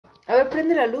A ver,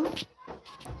 prende la luz.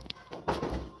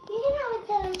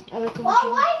 A ver cómo se...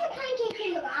 Why is the pancake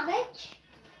in the garbage?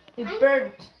 It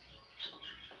burned.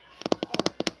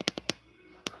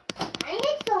 I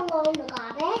need to go in the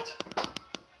garbage.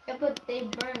 Yeah, but they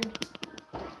burned.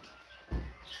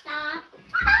 Stop.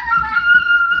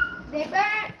 They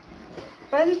burn.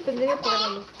 Puedes prender y apagar la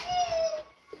luz.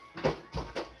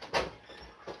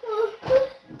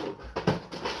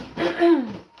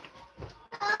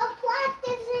 Oh, what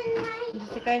is in my...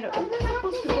 It's the kind of... It's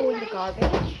supposed to go in the garbage.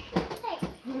 Hey,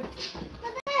 look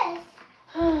at this.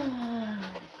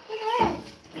 Look at this.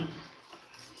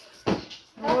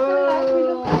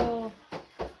 Whoa.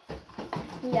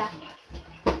 Yeah.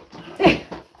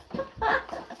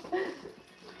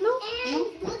 No. And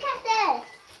look at this.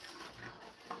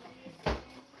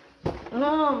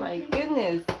 Oh my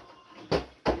goodness.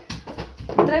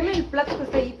 Tráeme el plato que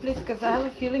está ahí, please, because I have a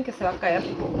feeling que se va a caer.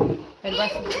 El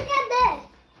vaso. And look at this.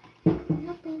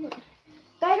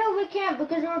 Dido, we can't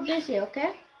because we're busy,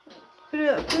 okay?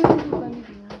 Pero,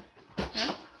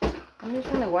 I'm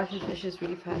just gonna wash the dishes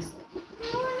really fast.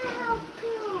 I want to help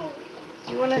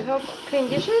you. You wanna help clean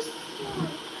dishes?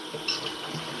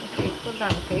 Okay, hold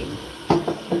on, okay?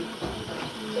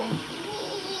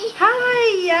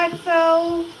 Hi,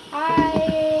 Axel.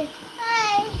 Hi.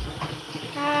 Hi.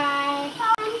 Hi.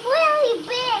 I'm really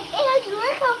big.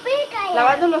 Look how big I am.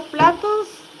 Lavando los platos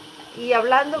y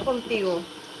hablando contigo,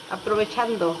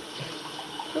 aprovechando.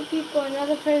 Two people,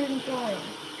 another person join.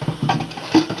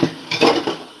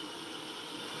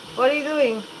 What are you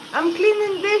doing? I'm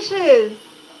cleaning dishes.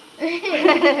 Can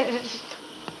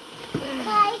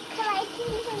I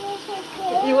clean the dishes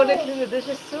too? You want to clean the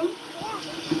dishes too? Yeah.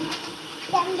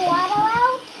 Send the water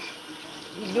out?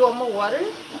 You want more water?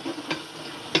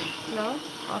 No?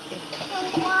 Okay.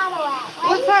 Send the water out.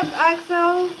 What's up,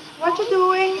 Axel? What you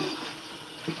doing?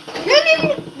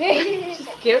 She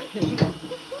scared him.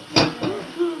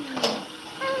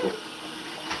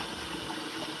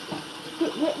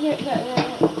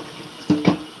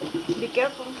 Be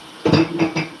careful. Here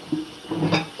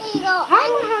you go. Hi,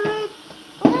 Mohammed.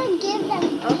 I'm going to give them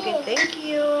Okay, juice. thank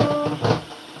you.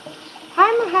 Hi,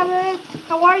 Mohammed.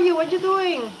 How are you? What you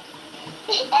doing?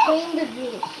 Clean the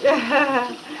juice.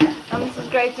 I'm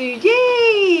subscribed to you.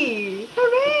 Yay!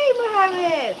 Hooray,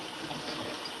 Mohammed!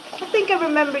 I think I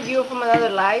remember you from another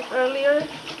live earlier.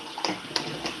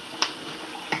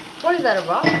 What is that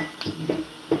about?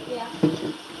 Yeah.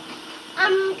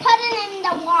 I'm putting in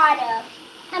the water.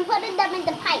 I'm putting them in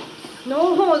the pipes.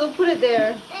 No, don't put it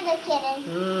there. I'm just kidding.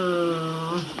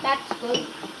 That's good.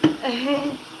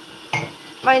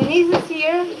 My niece is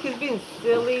here. He's being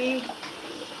silly.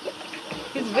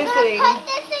 He's visiting. I'm gonna put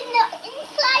this in the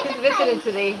inside He's the visiting pipe.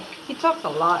 today. He talks a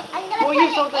lot. I'm gonna 4 put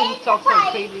years it old and in he the talks like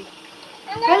pipe. crazy.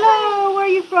 I'm gonna Hello, where are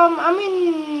you from? I'm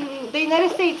in the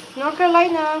United States, North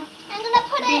Carolina. I'm gonna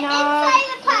put it Dina. inside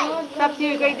the pipe. Stop to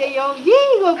your great day, yo.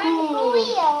 Yay, I'm Goku!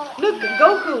 real. Look,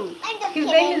 Goku. I'm just His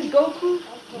kidding. name is Goku.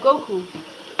 Goku.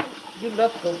 You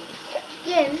love Goku.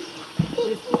 Yes.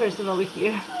 This person over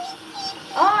here.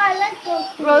 Oh, I like those.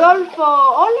 Rodolfo.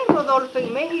 Hola, Rodolfo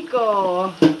in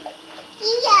Mexico.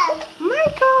 Yeah.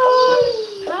 Michael.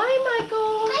 Hi,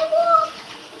 Michael. I walk.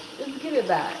 Let's give it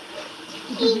back.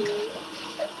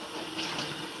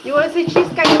 You want to say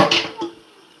cheese, Caio?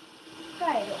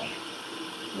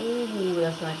 Ooh,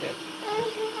 that's not good.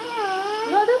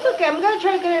 No, that's okay. I'm going to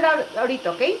try to get it out ahorita,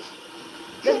 okay?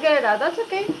 Let's get it out. That's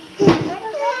okay.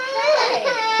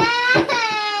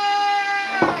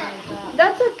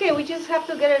 That's okay. We just have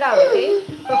to get it out, okay?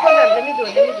 But hold on. Let me do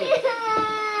it. Let me do it.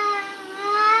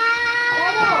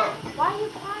 Why are you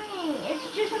crying? It's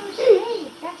just a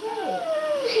mistake. That's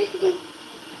it.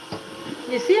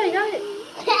 You see, I got it.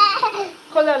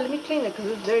 Hold on. Let me clean it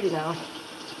because it's dirty now.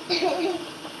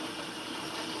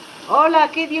 Hola,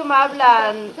 ¿qué idioma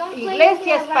hablan? Inglés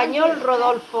y español,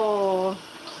 Rodolfo.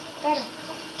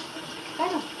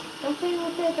 Claro. Don't play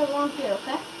with it the wrong here,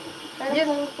 okay? Yes,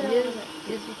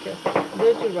 you can.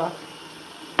 Dirty rock.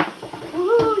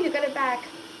 Woohoo, you got it back.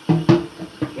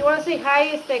 You want to say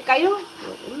hi, Caio?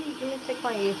 Let me take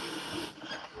my...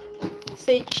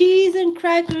 Say cheese and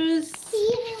crackers.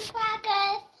 Cheese and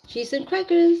crackers. Cheese and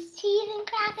crackers. Cheese and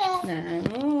crackers.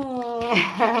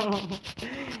 Mm.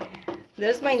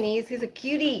 There's my niece. He's a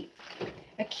cutie.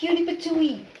 A cutie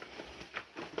patooey.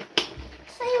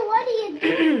 Say, what are you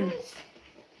doing?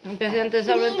 Empecé antes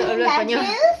a hablar español.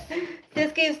 Sí,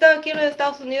 es que he estado aquí en los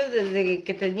Estados Unidos desde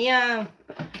que tenía,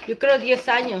 yo creo, 10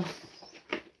 años.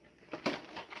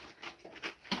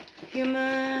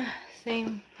 Humor,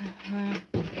 same.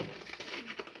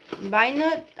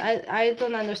 Vinut? I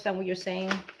don't understand what you're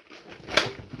saying.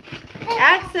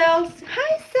 Axel.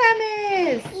 Hi,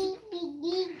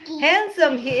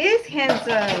 handsome. He is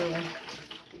handsome.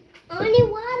 Only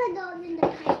water goes in the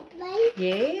pipe, right?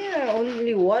 Yeah,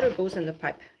 only water goes in the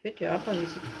pipe. Good job,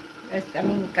 Alicia. I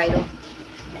mean, Cairo.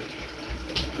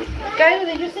 Cairo,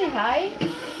 did you say hi?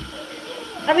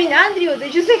 I mean, Andrew,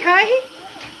 did you say hi?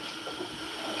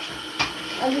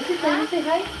 Alicia, did you say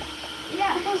hi?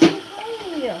 Yeah. Oh, say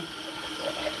hi.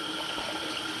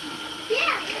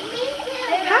 Yeah, me too.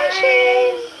 Hi,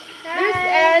 Shane. There's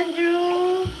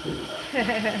Andrew.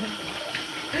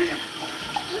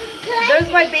 There's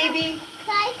my baby. Can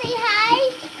I say hi?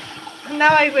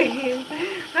 Now I wave.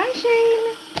 Hi,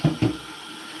 Shane.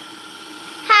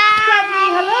 Hi. Sammy,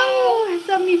 hello.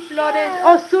 Sammy Flores.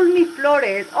 Oh, Sulmi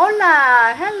Flores.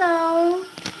 Hola. Hello.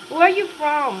 Where are you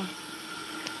from?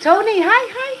 Tony. Hi,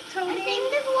 I Tony.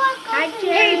 think this wall goes in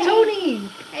Hey, here. Tony.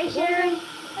 Hey, Sharon.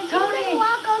 I think Tony. this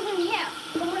wall goes in here.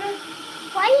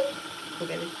 Right?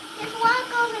 Forget it. This wall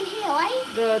goes in here, right?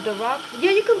 The rock.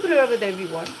 Yeah, you can put it over there if you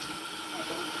want.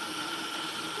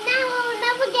 Now we'll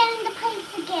never get in the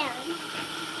pipes again.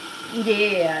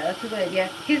 Yeah, that's a good idea.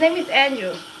 His name is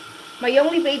Andrew. My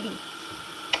only baby.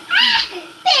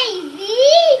 Baby!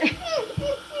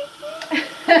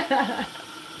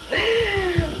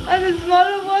 And the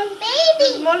smaller one? Baby! The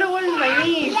smaller one is my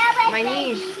niece. Yeah, but My baby.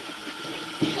 niece.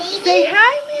 Baby? Say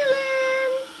hi, Milan.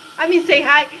 I mean, say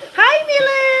hi. Hi,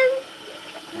 Milan.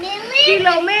 Millie?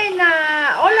 Filomena.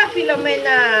 Hola,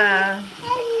 Filomena.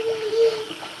 Hi,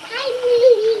 Millie. Hi,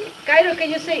 Millie. Cairo, can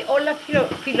you say hola,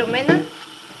 Filomena?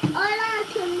 Hola,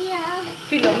 Camila.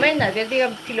 Filomena. ¿Qué diga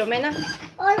Filomena?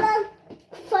 Hola,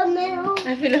 Famelo.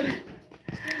 Filomena.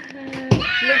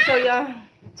 Look so young.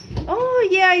 Oh,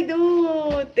 yeah, I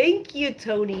do. Thank you,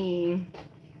 Tony.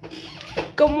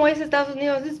 ¿Cómo es Estados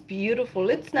Unidos? It's beautiful.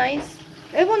 It's nice.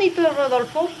 Es bonito,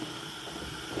 Rodolfo.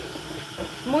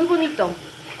 Muy bonito.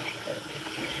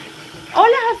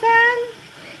 Hola, Hassan.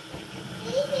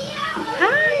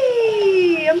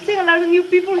 Hi. I'm seeing a lot of new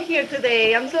people here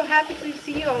today. I'm so happy to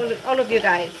see you, all of you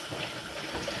guys.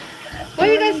 What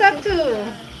are you guys up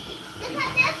to?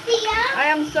 I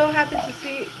am so happy to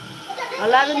see a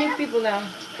lot of new people now.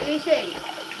 What do you say?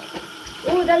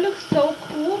 Oh, that looks so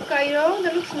cool, Cairo.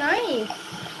 That looks nice.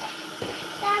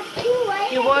 That's cool,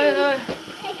 right? You want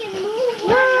I can move.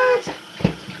 what?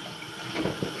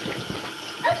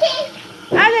 Okay.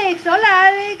 Alex, hola,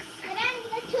 Alex. And I'm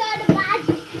going to throw the box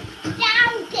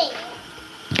down there.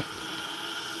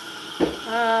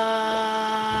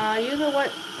 You know what?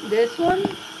 This one?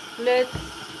 Let's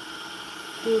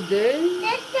do this.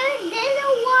 There's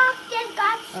a walk that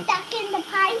got stuck in the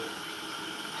pipe.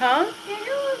 Huh? There's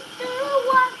a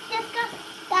walk that got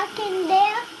stuck in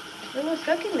there. It was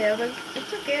stuck in there, but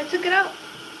it's okay. I took it out.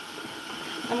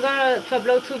 I'm gonna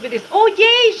upload 2 videos. Oh,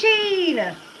 yay,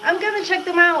 Shane! I'm gonna check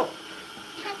them out.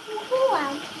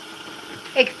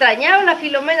 Extrañaba a la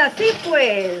Filomena, sí,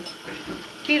 pues.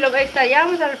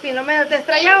 Extrañamos a la Filomena. Te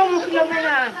extrañamos,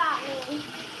 Filomena.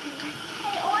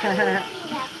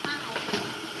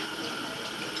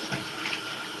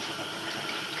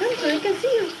 Come so you can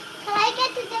see you. Can I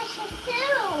get the dishes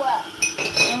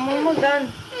too? I'm almost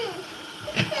done.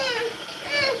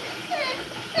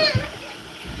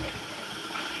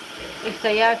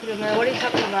 Extrañaba a Filomena. What are you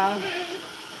talking about?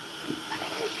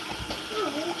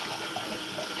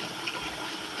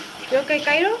 You okay,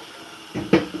 Cairo?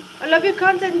 I love your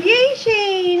content. Yay,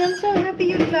 Shane! I'm so happy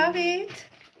you love it.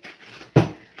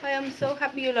 I am so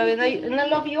happy you love it. And I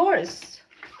love yours.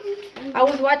 I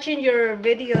was watching your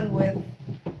video with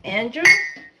Andrew.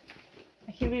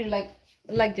 He really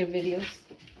liked your videos.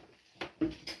 Hey,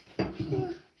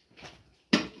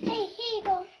 here you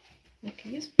go.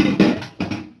 Okay, just put it there.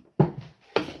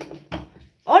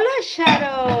 Hola,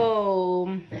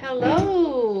 Shadow.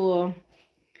 Hello.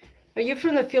 Are you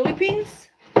from the Philippines?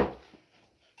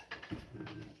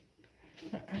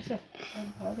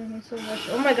 So much.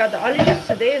 Oh my God, the allergies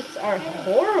today are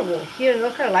horrible here in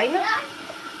North Carolina.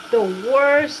 The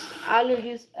worst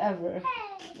allergies ever.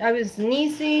 I was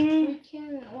sneezing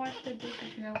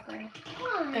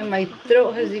and my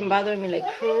throat has been bothering me like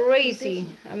crazy.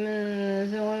 I'm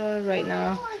in right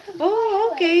now.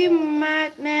 Oh, okay,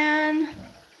 Matt, man.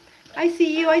 I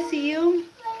see you. I see you.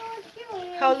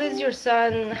 How old is your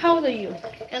son? How old are you?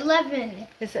 11.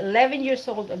 He's 11 years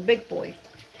old, a big boy.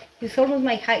 He's almost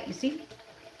my height, you see?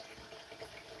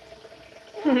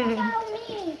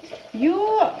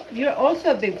 You're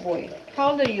also a big boy.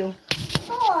 How old are you?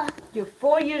 4. You're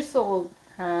 4 years old.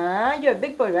 Ah, you're a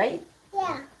big boy, right?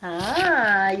 Yeah.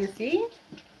 Ah, you see?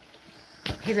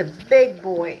 He's a big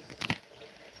boy.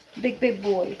 Big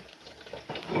boy.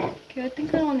 Okay, I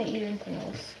think I don't want to eat anything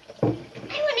else. I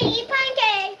want to eat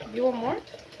pancake. You want more?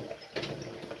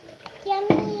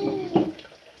 Yummy.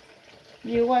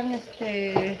 You want Is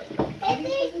this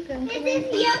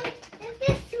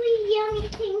sweet yummy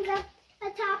things up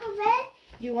on top of it?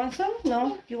 You want some?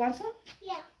 No? You want some?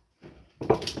 Yeah.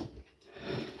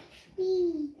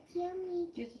 Sweet, yummy.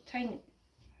 Just a tiny.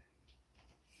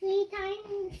 Sweet,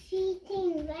 tiny, sweet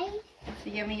things, right? It's a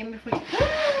yummy for you.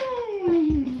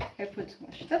 I put too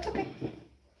much. That's okay.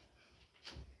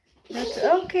 That's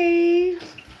okay.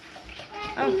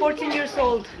 I'm 14 years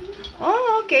old.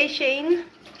 Oh, okay, Shane.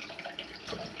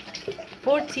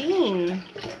 14.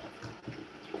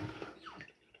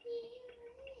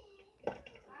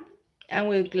 And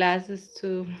with glasses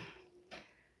too.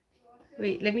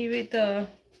 Wait, let me read the...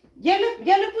 Yeah, look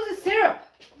put the syrup.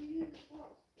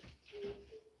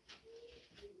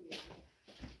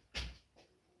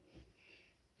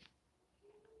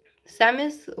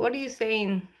 Samus, what are you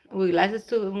saying? With glasses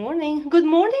too. Good morning. Good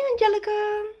morning,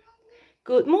 Angelica.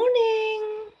 Good morning.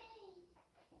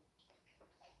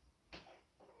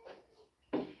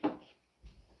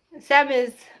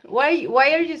 Samus, why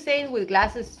are you saying with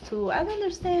glasses too? I don't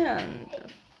understand.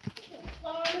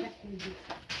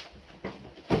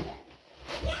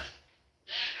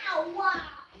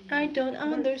 I don't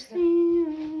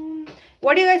understand.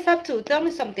 What are you guys up to? Tell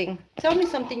me something. Tell me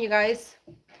something, you guys.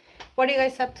 What are you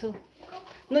guys up to?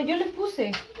 No, yo le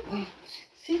puse.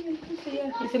 Sí, le puse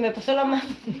ya. Y se me pasó la mano.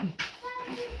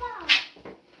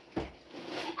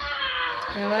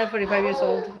 I'm 45 years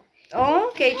old. Oh,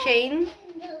 okay, Shane.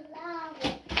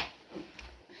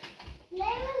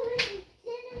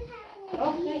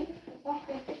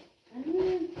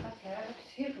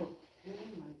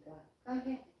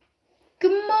 Okay.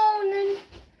 Good morning.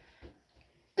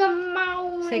 Good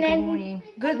morning. Say good morning.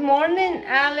 Good morning,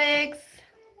 Alex.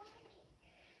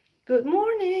 Good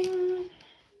morning.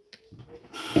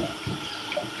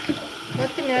 Voy a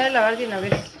terminar de lavar de una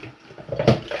vez.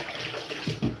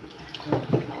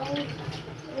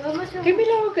 Qué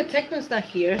milagro que Techno's not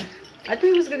here. I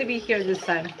thought he was going to be here this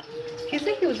time. He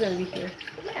said he was going to be here.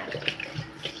 Yeah.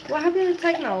 What happened to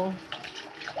Techno?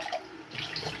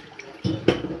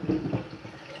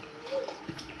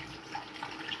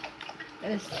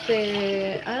 I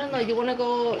don't know, you want to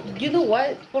go, you know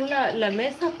what? Pon la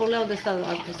mesa, ponla donde estaba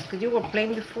antes. Because you were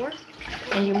playing before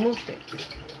and you moved it.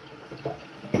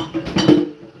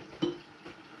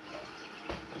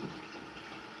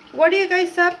 What are you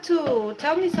guys up to?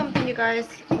 Tell me something, you guys.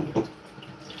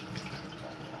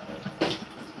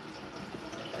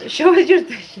 Show us your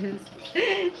dishes.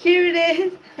 Here it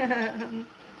is.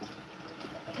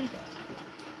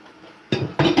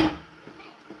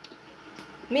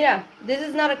 Mira, this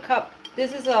is not a cup.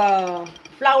 This is a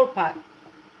flower pot.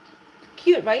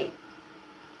 Cute, right?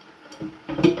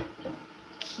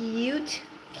 Cute,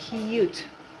 cute.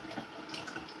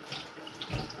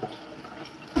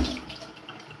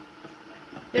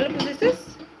 ¿Ya lo pusiste?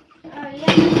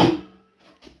 Yeah.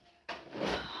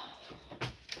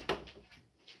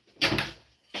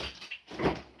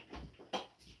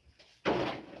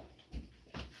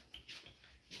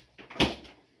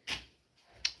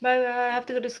 Bye bye, I have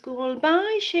to go to school.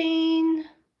 Bye, Shane.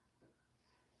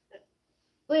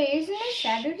 Wait, isn't it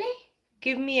Saturday?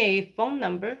 Give me a phone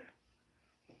number.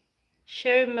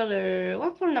 Sherry Miller.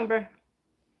 What phone number?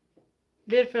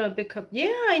 Did it from a big cup.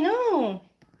 Yeah, I know.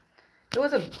 It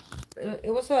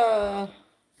was a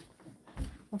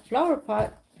flower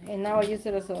pot, and now I use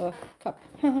it as a cup.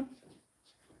 Let's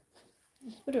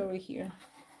put it over here.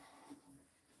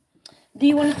 Do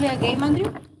you want to play a game,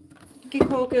 Andrew? ¿Qué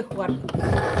juego quieres jugar?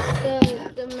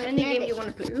 The Any game you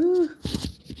want to play. Ooh.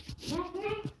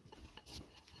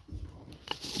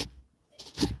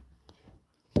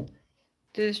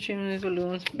 This stream is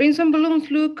balloons. Bring some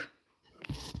balloons, Luke.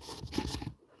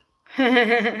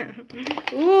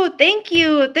 Ooh, thank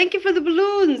you. Thank you for the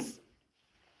balloons.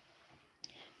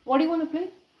 What do you want to play?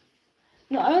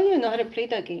 No, I don't even know how to play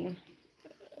that game.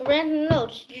 Random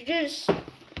notes. You just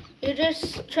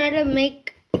try to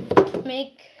make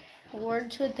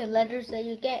words with the letters that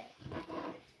you get.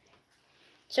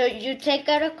 So you take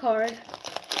out a card.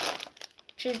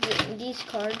 Choose these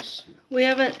cards. We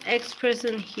have an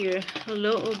ex-president here.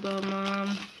 Hello,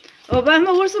 Obama.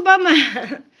 Obama, where's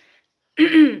Obama?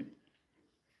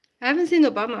 I haven't seen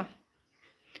Obama.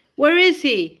 Where is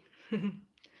he?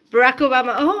 Barack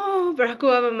Obama. Oh, Barack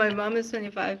Obama. My mom is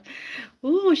 25.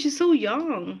 Oh, she's so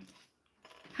young.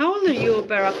 How old are you,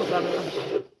 Barack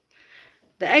Obama?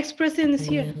 The ex-president is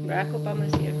here. Barack Obama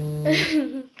is here.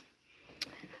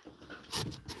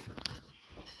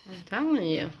 I'm telling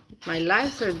you, my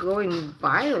lives are going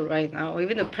viral right now.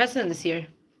 Even the president is here.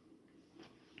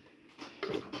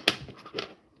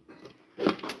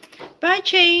 Bye,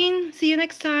 Jane. See you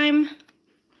next time.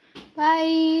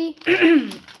 Bye.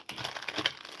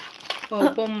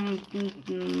 Oh, boom.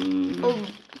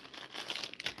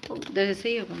 Does it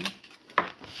say one?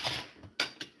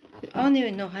 I don't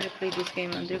even know how to play this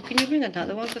game, Andrew. Can you bring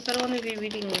another one? Because I don't want to be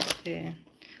reading this.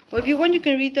 Well, if you want, you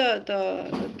can read the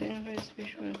thing for this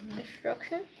visual.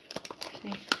 Instruction?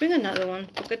 Sí. Bring another one.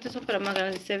 Porque estos son para más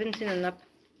grandes, 17 and up.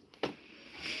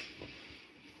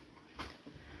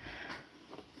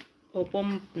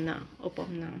 Open now.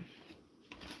 Open now.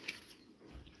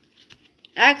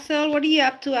 Axel, what are you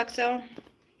up to, Axel?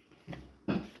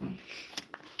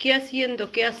 ¿Qué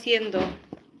haciendo? ¿Qué haciendo?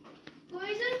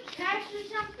 Boys, trash or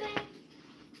something?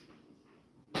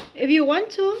 If you want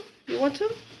to. You want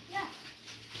to? Yeah.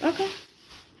 Okay.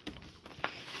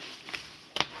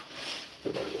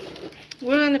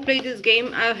 We're gonna play this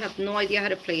game. I have no idea how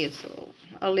to play it, so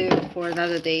I'll leave it for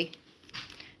another day.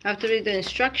 I have to read the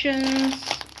instructions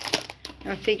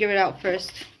and figure it out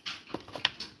first.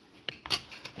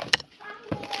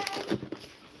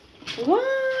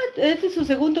 What? Este es su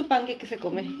segundo panque que se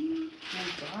come.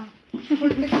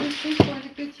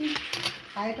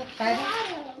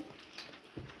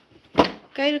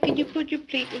 Cairo, can you put your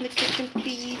plate in the kitchen,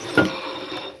 please?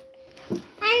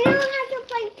 I know how to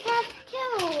play chess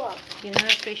too. You know how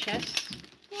to play chess?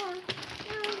 Yeah.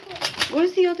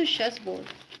 Where's the other chess board?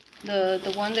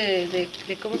 The one de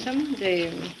 ¿cómo se llama?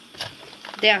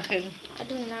 De Ángel. I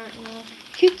do not know.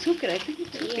 He took it. I think he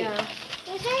took Yeah. it.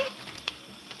 Is it?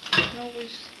 No,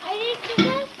 where's... I didn't do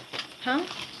that. Huh?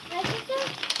 I did that.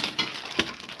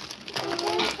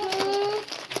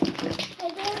 I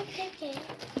didn't take it.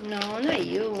 No, not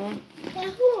you. Then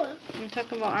who? I'm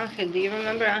talking about Ángel. Do you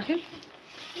remember Ángel?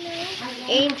 No.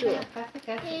 Angel.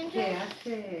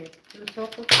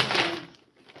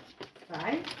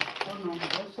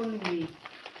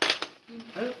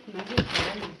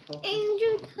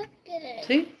 Angel took it.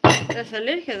 See? That's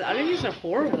allergies. Allergies are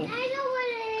horrible. I know what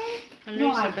it is.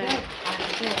 Allergies are bad.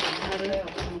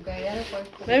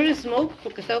 Maybe the smoke,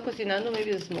 porque estaba cocinando,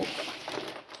 maybe the smoke.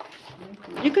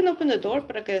 You can open the door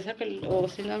para que saque, o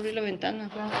si no abrir la ventana.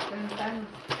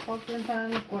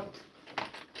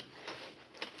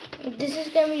 This is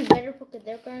gonna be better because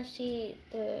they're gonna see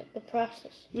the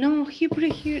process. No, he put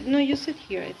it here. No, you sit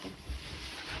here, I think.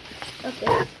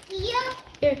 Okay. Yeah.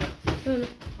 Here.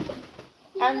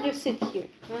 And you sit here.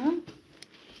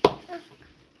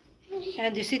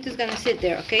 And your seat is gonna sit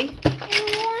there, okay?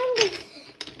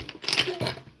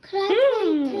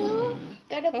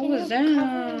 What was that?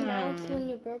 When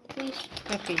you burp, please.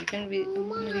 Okay, you can be.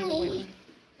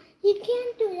 You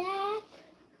can't do that.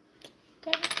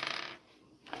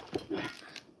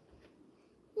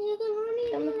 You can only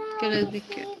do that. Can be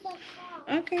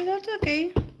okay, that's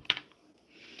okay.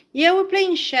 Yeah, we're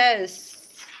playing chess.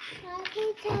 I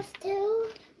play chess too.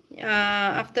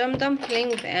 After I'm done playing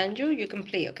with Andrew, you can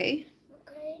play, okay?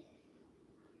 Okay.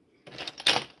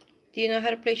 Do you know how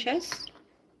to play chess?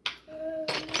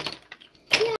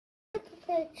 Yeah, I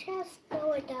play chess though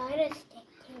with the other stick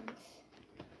things.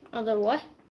 Other what?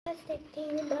 Stick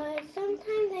things, but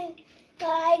sometimes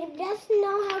I just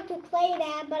know how to play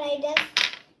that, but I just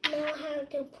know how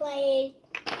to play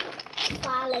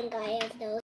Fallen Guy as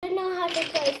those. I don't know how to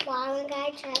play Fallen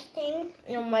Guy chess thing.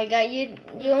 Oh my god, you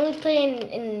only play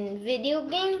in video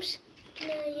games?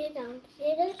 No, you don't.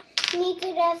 You just need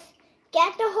to just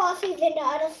get the horses in the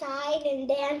other side, and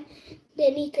then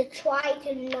they need to try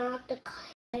to knock the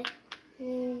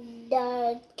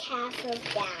castles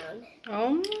down.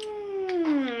 Oh.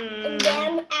 And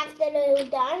then after they're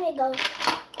done, it goes.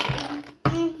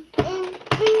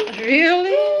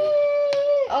 Really?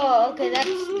 Oh, okay, that's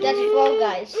Fall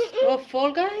Guys. Oh,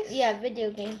 Fall Guys? Yeah,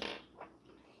 video game.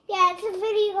 Yeah, it's a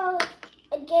video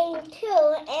game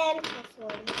too, and chess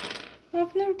one.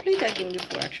 I've never played that game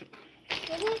before, actually.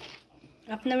 Really?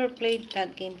 I've never played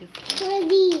that game before. What are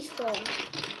these ones?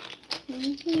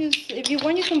 If you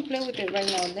want, you can play with it right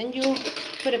now. Then you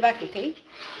put it back, okay?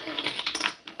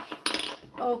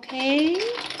 Okay.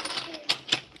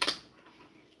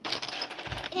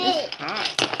 Hey. It's hot.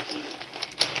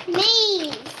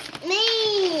 Maze.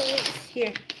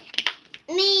 Here.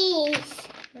 Maze.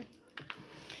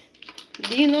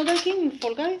 Do you know that game,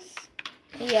 Fall Guys?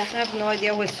 Yeah. I have no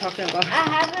idea what he's talking about. I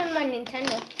have it on my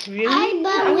Nintendo. Really? I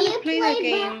want to play that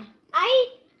game. I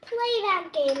play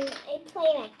that game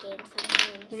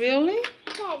sometimes. Really?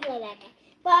 Yeah, I play that game.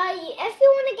 But if you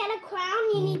want to get a crown,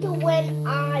 you need to win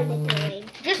all the time.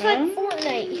 Just like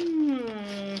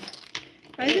Fortnite.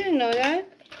 I didn't know that.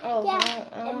 Oh, yeah,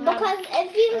 because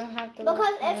if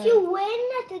you win,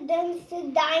 then the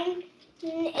dime,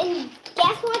 and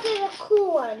guess what is a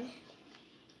cool one?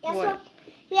 Guess what?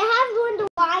 You have one of the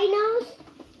rhinos,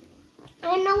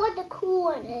 and know what the cool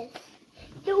one is.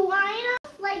 The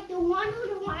winos, like the one who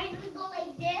the winos go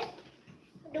like this.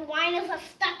 The winos are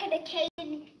stuck in a cage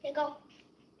and they go.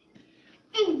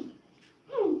 And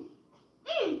then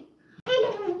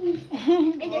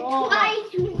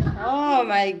Oh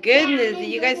my goodness,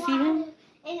 did you guys see him?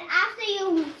 And after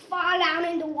you fall down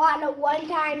in the water one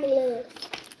time,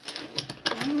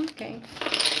 Okay.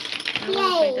 I want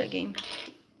to play that game.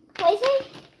 What is it?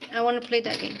 I want to play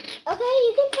that game. Okay,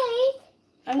 you can play.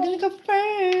 I'm gonna go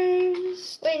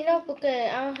first. Wait, no, because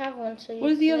I don't have one. So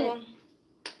Where's the other one?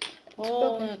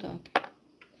 Oh, no, no.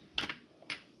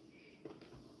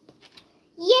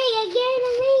 Yay, I get a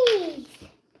raise.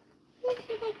 Where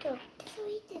should I go? This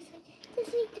way, this way. This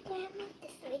way to grandma.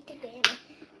 This way to grandma.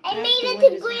 I made it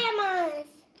to grandma's.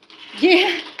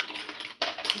 Yeah.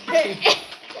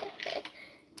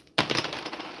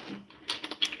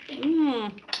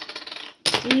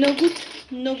 No good,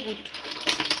 no good.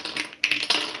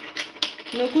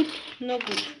 No good, no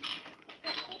good.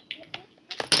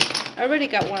 I already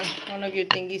got one of your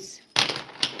thingies.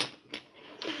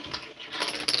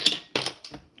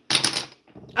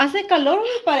 ¿Hace calor o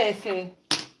me parece?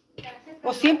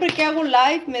 O siempre que hago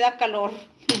live me da calor.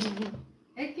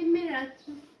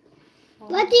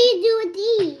 What do you do with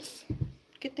these?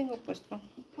 ¿Qué tengo puesto?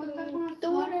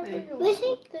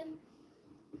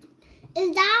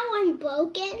 Is that one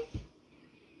broken?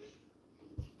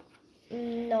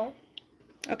 No.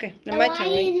 Okay, now my turn, Why are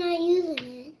right? you not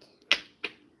using it?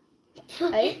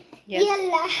 Yes. You're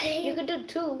lying. You could do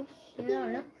two.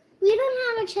 No. We don't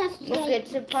have a chest like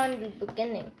it's upon the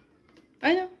beginning.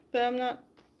 I know, but I'm not.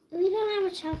 We don't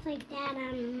have a chest like that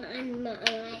on my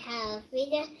house. We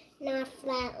just not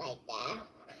flat like that.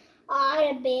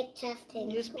 All the big chest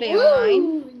things. Just play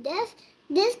online.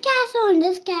 This castle and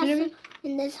this castle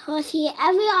and this horse here.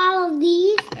 All of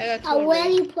these are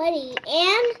really pretty.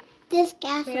 And this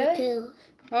castle too.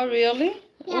 Oh really?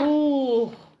 Yeah.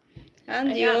 Ooh.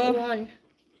 And I you. got one.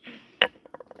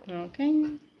 Okay.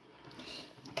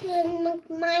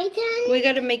 My turn. We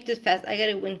gotta make this fast. I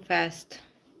gotta win fast.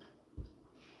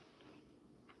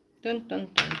 Dun dun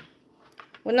dun.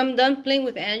 When I'm done playing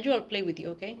with Andrew, I'll play with you,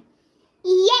 okay?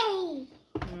 Yay!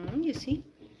 You see?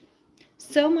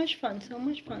 So much fun, so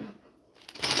much fun.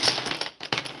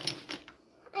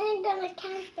 I'm gonna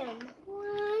count them.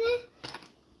 1,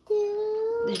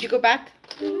 2. Did you go back?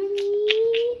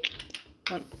 3,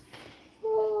 1.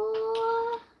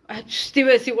 4. I just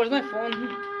iba a decir, where's my phone?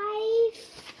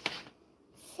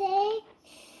 5,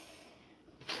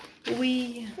 6.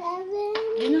 We. 7.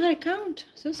 You know how to count.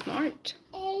 So smart.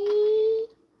 8.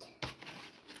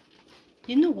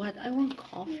 You know what? I want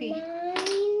coffee. 9.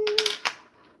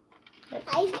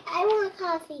 I want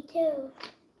coffee too.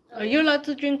 Are you allowed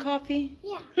to drink coffee?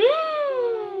 Yeah.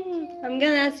 I'm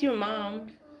gonna ask your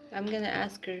mom. I'm gonna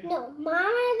ask her. No,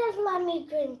 Mama doesn't let me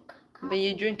drink coffee. But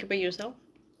you drink it by yourself?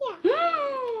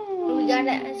 Yeah. We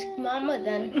gotta ask Mama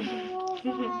then.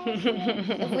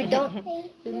 If we don't,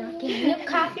 we're not getting you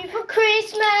coffee for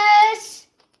Christmas.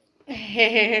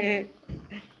 Okay,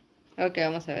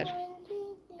 vamos a ver.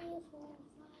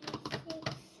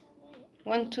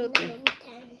 1, 2, 3.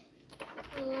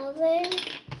 11.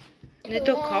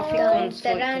 Little coffee con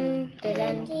soy. Ay,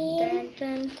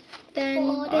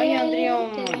 Andrea.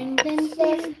 18.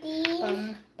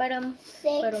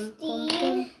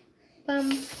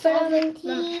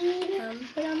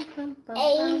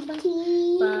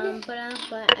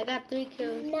 I got 3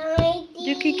 kills. 19.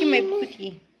 You're kicking my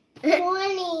booty.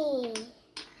 20.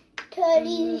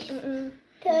 30.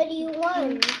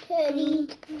 31.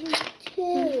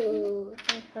 32.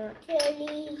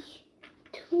 33.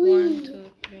 1,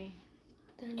 2, 3.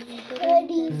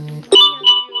 30.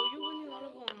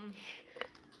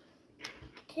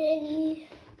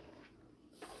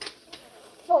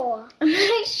 34. I'm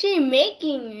actually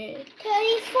making it.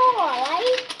 34,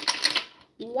 right?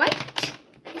 What?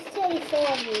 It's 34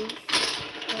 of these.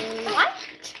 What?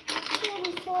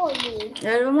 34 of these. A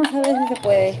ver, vamos a ver si se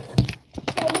puede.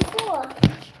 34.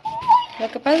 Lo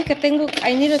que pasa es que tengo...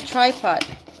 I need a tripod.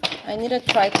 I need a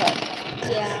tripod.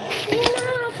 Yeah.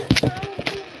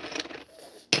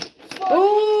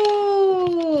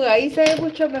 Ahí se ve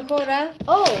mucho mejor, ¿ah?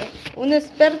 Oh. Un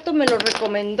experto me lo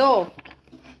recomendó.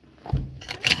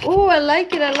 I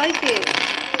like it, I like it.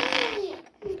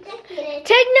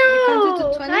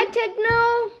 Techno! Hi,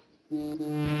 Techno!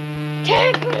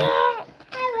 Techno!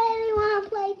 I really want to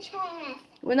play chess.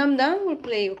 When I'm done, we'll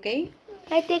play, okay?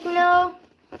 Hi, Techno.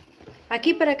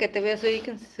 Aquí para que te veas so you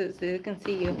can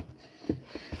see you.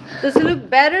 Does it look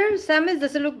better? Samus,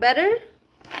 does it look better?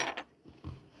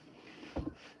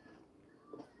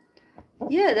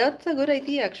 Yeah, that's a good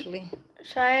idea actually.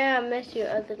 Sorry I missed your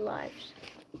other lives.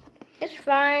 It's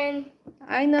fine.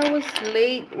 I know it's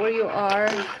late where you are,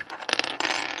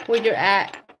 where you're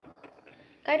at.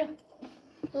 Kaido,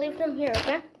 leave them here,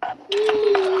 okay?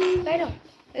 Kaido.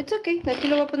 It's okay, aquí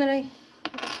lo voy a poner ahí.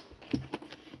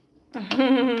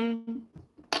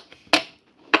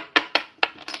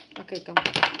 Okay, come.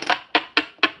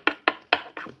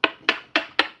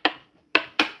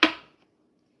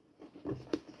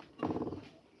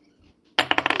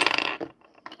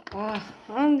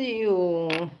 Andy,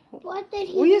 What did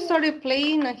he we do? started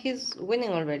playing and he's winning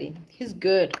already. He's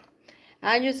good.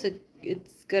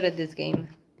 It's good at this game.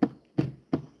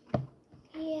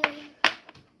 Yeah.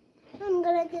 I'm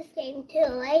good at this game too,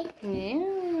 right? Yeah,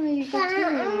 you good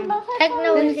too.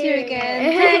 Techno Let me is see you here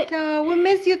again. Techno, we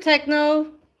miss you, Techno.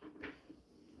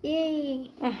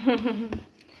 Yay.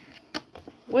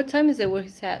 What time is it where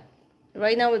he's at?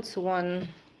 Right now it's 1.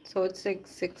 So it's like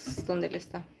 6. ¿Dónde él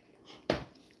está?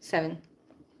 7.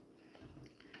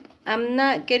 I'm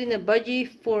not getting a budgie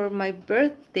for my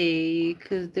birthday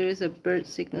because there is a bird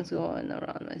sickness going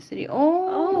around my city.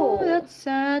 Oh, that's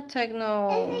sad, Techno.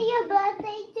 Is it your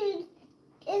birthday too?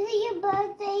 Is it your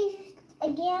birthday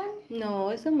again? No,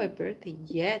 it's not my birthday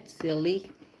yet,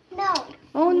 silly. No.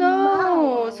 Oh no.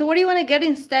 Tomorrow. So what do you want to get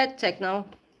instead, Techno?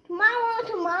 Tomorrow.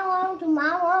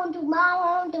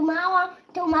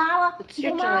 It's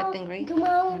your turn, I think, right?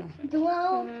 Tomorrow.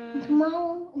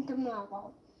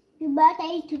 Your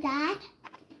birthday is to that?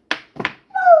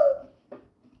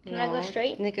 Can I go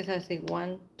straight? Nick has like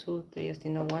 1, 2, 3. Así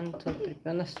no, 1, 2, 3.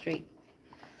 But not straight.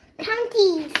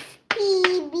 Counties.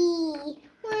 PB.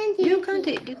 You count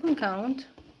it. You can count.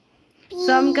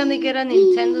 So I'm gonna get a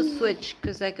Nintendo Switch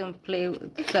because I can play. Oh,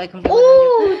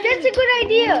 that's a good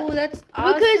idea. Oh, that's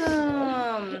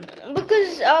awesome.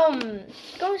 Because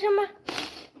 ¿cómo se llama?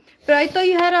 But I thought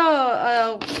you had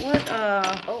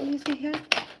what is he here?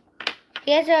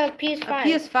 He has a PS5. A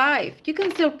PS5. You can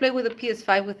still play with a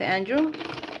PS5 with Andrew.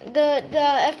 The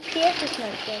FPS is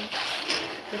not good.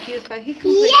 The PS5. He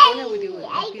can play Fortnite with you with the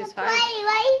PS5.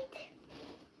 Right?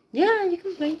 Yeah, you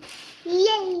can play.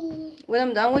 Yay. When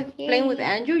I'm done with playing with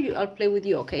Andrew, I'll play with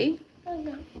you, okay?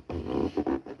 Okay.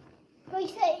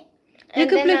 You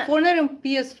can play Fortnite on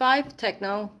PS5,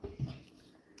 Techno.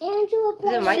 Andrew,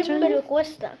 Is it my turn? pero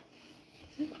cuesta.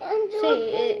 Sí,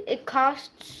 it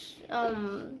costs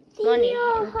money in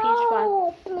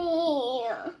PS5. Me.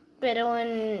 Pero en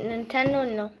Nintendo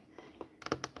no.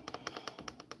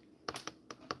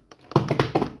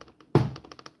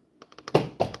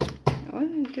 Oh,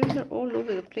 these are all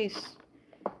over the place.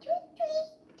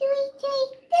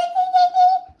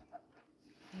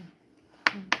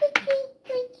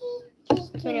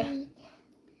 Mira.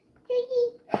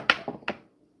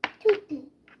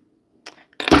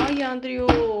 Hi, Andrew.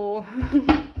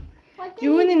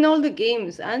 You're winning all the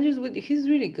games. Andrew's with you. He's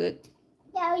really good.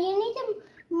 Yeah, you need to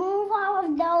move all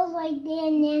of those like there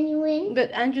and then you win.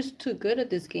 But Andrew's too good at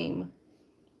this game.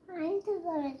 I'm too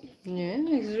good at this. Yeah,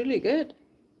 he's really good.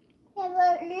 Yeah,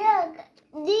 but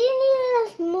look, do you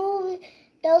need to move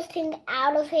those things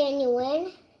out of here and you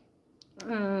win?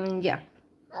 Yeah.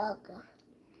 Okay.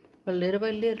 But little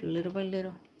by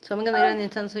little. So I'm gonna get a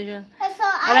Nintendo Switch. So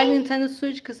I like Nintendo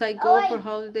Switch because I go for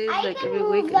holidays like every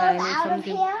week and I need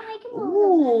something.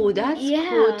 Ooh, that's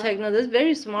cool, Techno. That's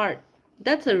very smart.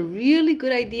 That's a really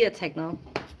good idea, Techno.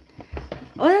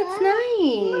 Oh, that's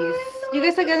nice. You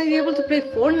guys are gonna be able to play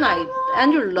Fortnite.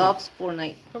 Andrew loves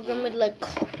Fortnite. We're gonna be like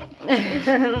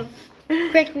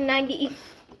break 90.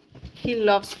 He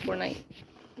loves Fortnite.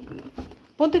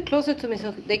 Put it closer to me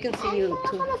so they can see you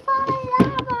too.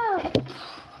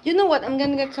 You know what? I'm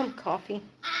gonna get some coffee.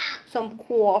 Some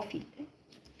coffee.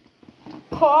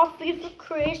 Coffee for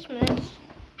Christmas.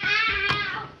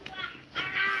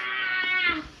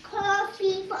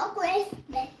 Coffee for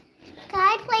Christmas. Can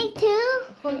I play too?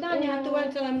 Hold on, you have to wait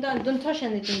until I'm done. Don't touch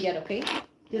anything yet, okay?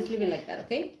 Just leave it like that,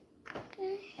 okay?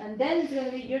 And then it's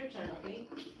gonna be your turn, okay?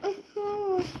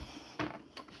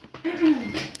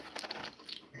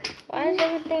 Why is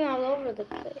everything all over the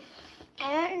place?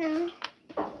 I don't know.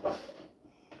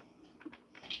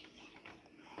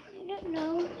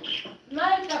 No,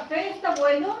 el café está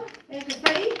bueno. El que está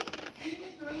ahí.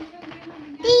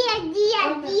 Dia,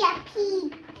 P.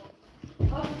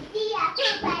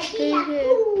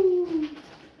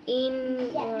 In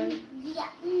one.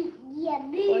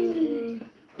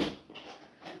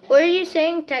 What are you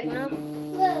saying, Techno?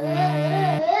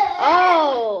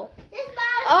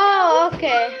 Oh,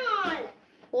 okay.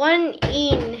 1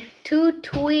 in, 2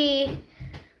 twee.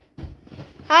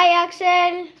 Hi,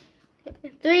 Axel.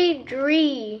 3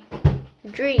 dree.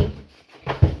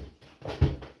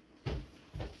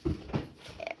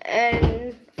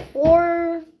 And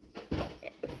 4,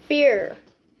 fear.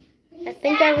 I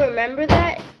think I remember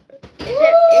that.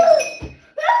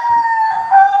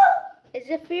 Is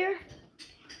it fear?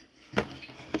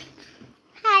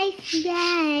 Hi,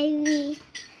 baby.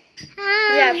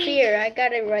 Hi. Yeah, fear. I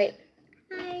got it right.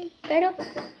 Hi. Pero,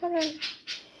 hold on.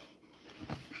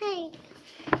 Hi.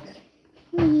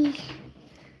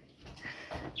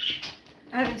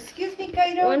 Excuse me,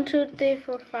 Cairo. 1, 2, 3,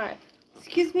 4, 5.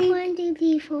 Excuse me. 1, 2,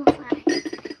 3, 4, 5.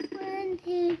 1,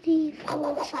 2, 3,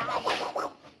 4,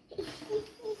 5.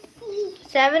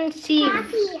 7, C.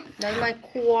 Coffee. That's my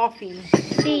coffee. I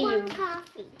C. want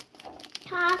coffee.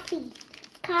 Coffee.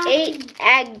 8,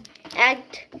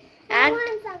 act. I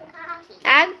want some coffee.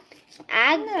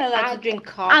 I'm not allowed to drink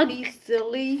coffee,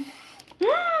 silly.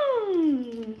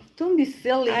 Don't be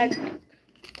silly. I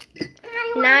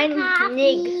 9, want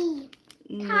nig.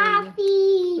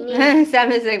 Coffee.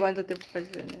 Sam is like 1, 2, 3, 4,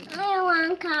 5. I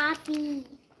want coffee.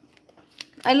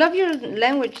 I love your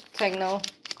language, Techno.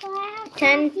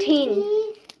 10, teen.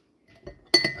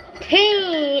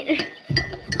 Teen.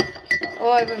 Oh,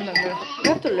 I remember. We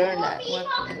have to learn that.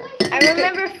 I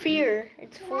remember fear.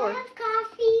 It's 4.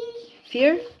 Coffee.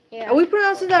 Fear? Yeah. Are we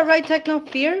pronouncing that right, Techno?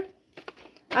 Fear?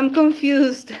 I'm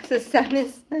confused. Says Sam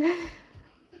is.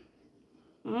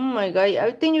 Oh my god,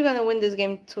 I think you're gonna win this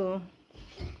game too.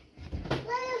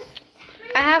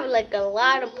 I have like a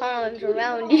lot of pawns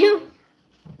around you.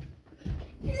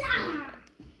 1,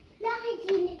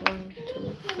 2, 3.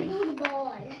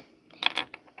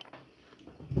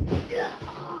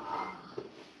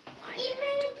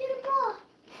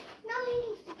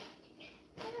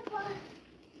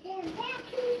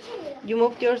 You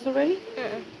moved yours already?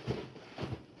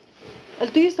 El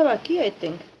tuyo estaba aquí, I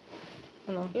think.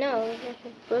 Oh, no. No,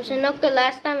 but you know, the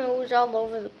last time it was all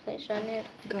over the place. I need.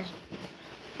 Go.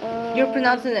 You're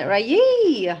pronouncing it right.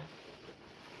 Yay!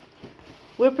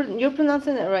 You're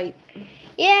pronouncing it right.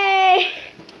 Yay!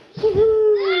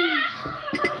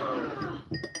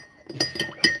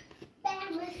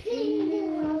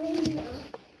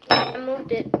 I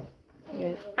moved it.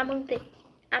 Yeah. I moved it.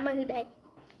 I moved it.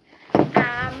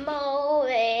 I move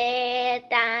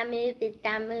it. I move it.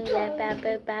 I move it. Ba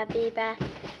ba ba beep ba.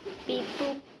 Beep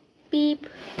boop. Beep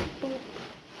boop.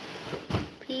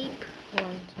 Beep. 1,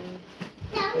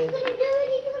 2.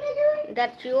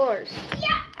 That's yours.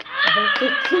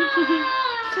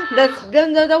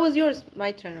 That was yours.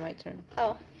 My turn.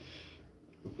 Oh.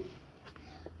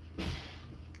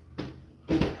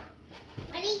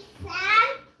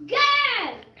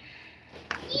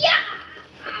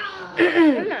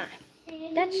 Mama,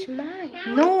 that's mine.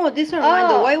 No, these are mine.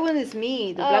 The Oh. white one is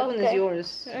me. The black one is Okay.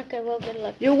 yours. Okay, well, good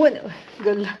luck. You win.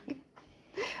 Good luck.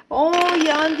 Oh,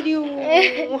 yeah, Andrew.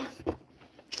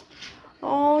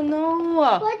 Oh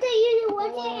no. What do you do?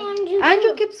 What did Andrew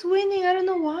Andrew do? keeps winning. I don't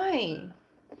know why.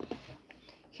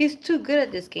 He's too good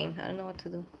at this game. I don't know what to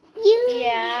do.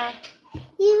 Yeah.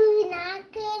 You're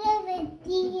not good at it,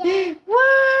 dear.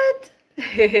 What?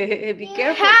 Be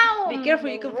careful. How? Be careful.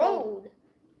 You can fall. Road.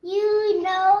 You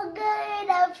know good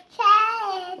of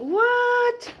chess.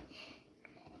 What?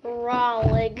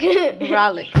 Rollick.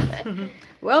 Rolex.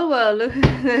 Well,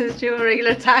 let's do a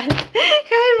regular time.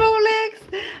 Hey, Rolex.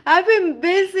 I've been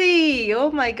busy.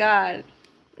 Oh my God.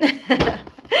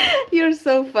 You're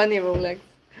so funny, Rolex.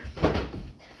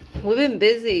 We've been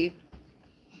busy.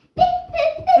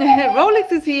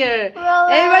 Rolex is here. Rolex.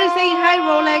 Everybody saying hi,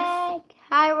 Rolex.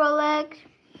 Hi, Rolex.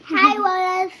 Hi,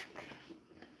 Wallace.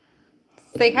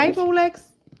 Say hi, Rolex.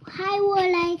 Hi,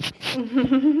 Wallace.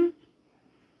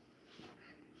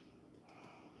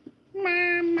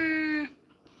 Mama.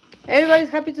 Everybody's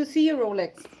happy to see you,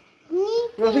 Rolex. Me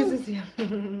Rolex too. is here.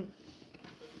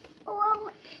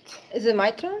 Oh, Is it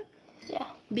my turn? Yeah.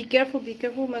 Be careful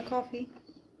with my coffee.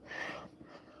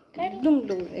 Okay. Dum,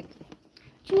 dum.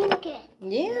 drink it.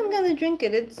 Yeah, I'm gonna drink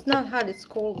it. It's not hot, it's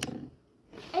cold.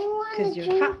 I want Cause to you're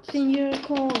drink. hot and you're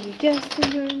cold. You're just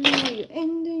and you're new. You're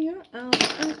in and you're out.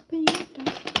 Up and you're down.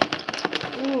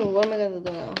 Ooh, what am I gonna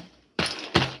do now?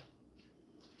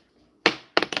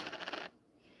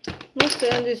 No sé,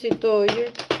 Andresito.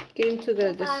 You're getting too good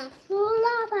at this.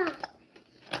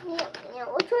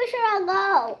 Which way should I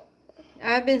go?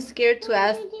 I've been scared to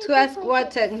ask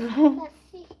what Techno.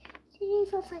 3,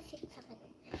 4, 5, 6,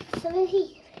 7,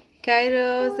 8.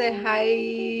 Cairo say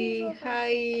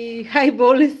hi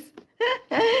Boles.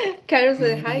 Cairo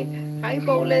say hi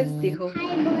Boles. Dijo.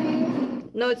 Hi,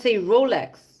 Wallace. No, it's a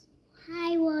Rolex.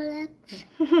 Hi, Wallace.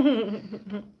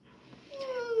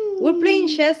 We're playing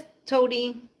chess,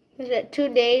 Toady. Is that 2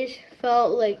 days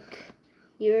felt like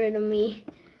you're to me?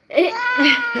 You're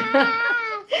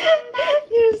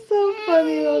so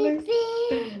funny, Rolex.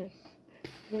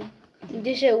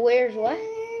 You said where's what?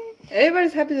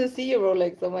 Everybody's happy to see you,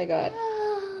 Rolex. Oh my god.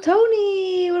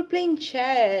 Tony, we're playing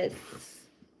chess.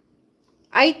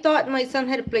 I thought my son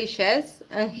had to play chess,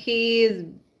 and he's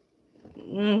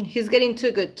getting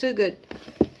too good, too good.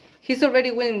 He's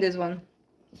already winning this one.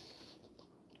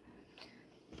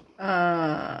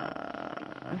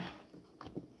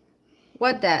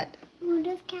 What that? Oh,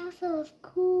 this castle is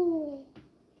cool.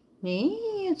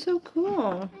 Yeah, it's so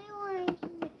cool. I want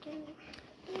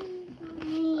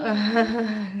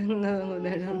No,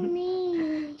 no.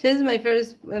 me. This is my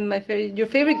favorite. Your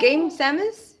favorite game,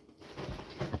 Samus?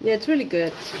 Yeah, it's really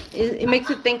good. It makes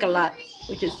you think a lot,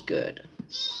 which is good.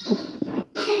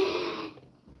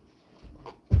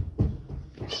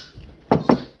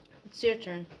 It's your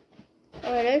turn.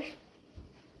 Oh, it is?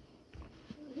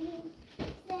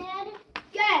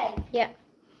 Good. Yeah.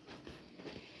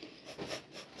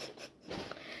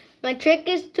 My trick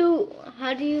is to,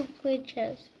 how do you play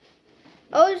chess?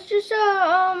 Oh, it's just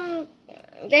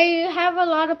they have a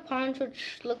lot of pawns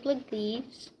which look like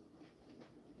these.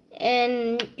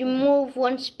 And you move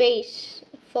one space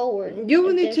forward. You will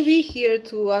like need to this. be here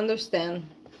to understand.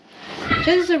 Chess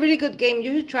is a really good game.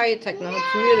 You should try it, Techno.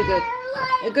 It's really good.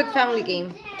 A good family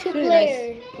game. It's Two really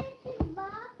players.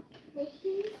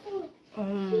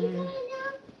 nice.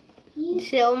 You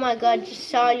say, oh my god, just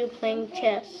saw you playing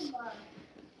chess.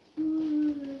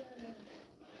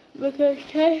 Because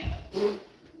chess.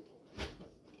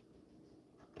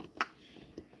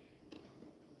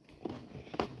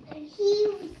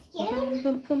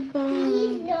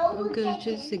 Okay, it's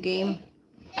just a game.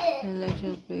 I like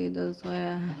to play those.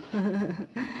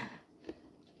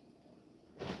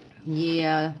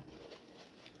 Yeah.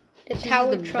 The This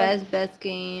tower is the trump. best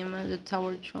game. The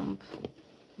tower trump.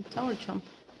 The tower trump.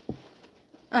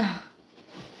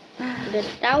 The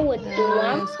tower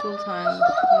trump. School time.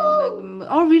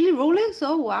 Oh, really, Rolex?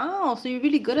 Oh, wow. So you're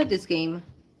really good at this game.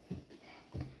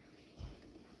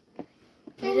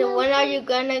 So when are you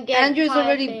gonna get Andrew's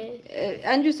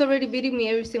Andrew's already beating me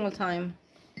every single time.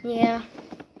 Yeah.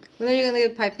 When are you gonna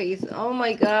get pie face? Oh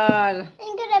my god.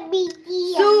 I'm gonna beat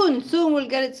you. Soon, we'll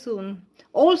get it soon.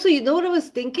 Also, you know what I was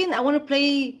thinking? I want to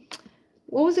play.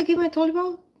 What was the game I told you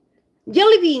about?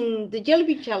 Jelly Bean, the Jelly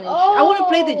Bean challenge. I want to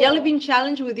play the Jelly Bean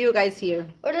challenge with you guys here.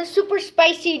 Or the super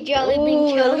spicy jelly bean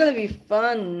Oh, that's challenge. gonna be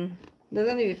fun. That's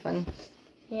gonna be fun.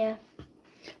 Yeah.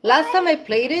 Last time I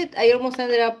played it, I almost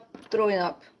ended up throwing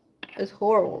up. It's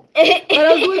horrible. But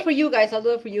I'll do it for you guys. I'll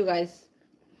do it for you guys.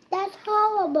 That's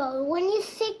horrible. When you're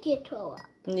sick, you throw up.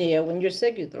 Yeah, when you're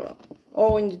sick, you throw up.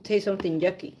 Or when you taste something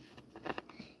yucky.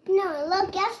 No,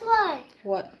 look, guess what?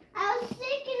 What? I was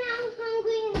sick and I was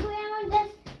hungry and Grandma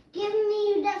just giving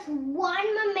me just one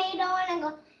tomato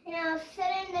and I was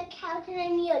sitting on the couch and I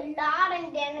need a lot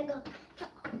and then I go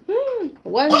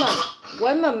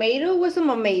One tomato? What's a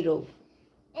tomato?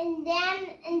 and then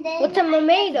What's a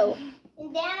tomato?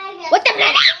 And then I just What's a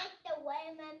tomato? the way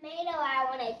my tomato out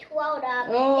when I twirled up.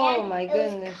 Oh, and then my it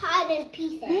goodness. was cut in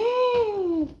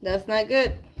pieces. That's not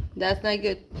good. That's not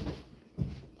good.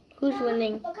 Who's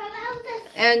winning? Because I was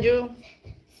just Andrew,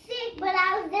 sick, but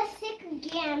I was just sick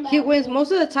again. he wins.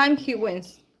 Most of the time, he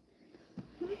wins.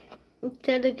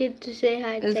 Tell the kid to say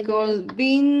hi. It's called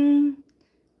Bean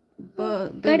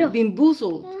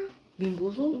Boozled. Bean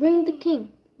Boozled? Bring the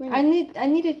king. Bring I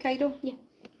need it, Kaido. Yeah.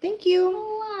 Thank you.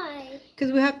 Why?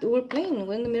 Because we're playing.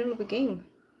 We're in the middle of a game.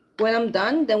 When I'm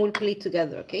done, then we'll play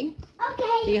together, okay? So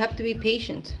Okay. you have to be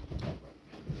patient.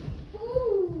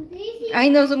 Ooh, Daisy. I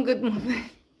know some good movements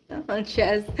on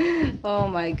chess. Oh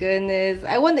my goodness.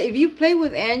 I wonder if you play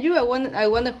with Andrew, I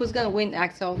wonder who's gonna win,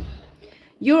 Axel.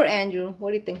 You're Andrew. What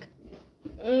do you think?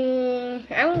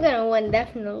 I'm gonna win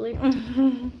definitely.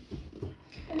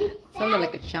 Sounded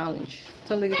like a challenge.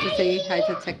 Totally good to say hi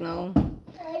to Techno.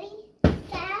 Ready?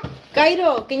 Set.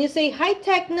 Kaido, can you say hi,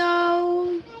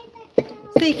 Techno?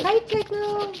 Say hi,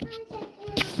 Techno.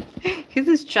 He's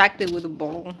distracted with a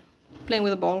ball. Playing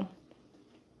with a ball.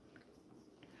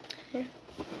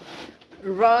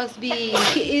 Rosby,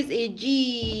 he is a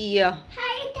G. Hi,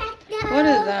 Techno. What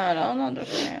is that? I don't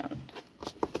understand.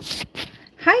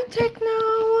 Hi,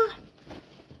 Techno.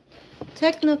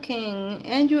 Techno King.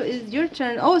 Andrew, it's your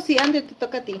turn. Oh, see, Andrew, te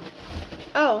toca a ti.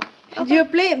 Oh. Okay.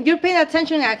 You're paying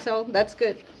attention, Axel. That's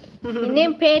good. You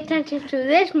didn't pay attention to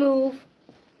this move.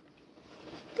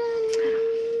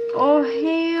 Oh,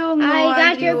 hell no, I got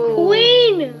Andrew. your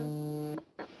queen.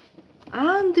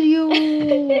 Andrew.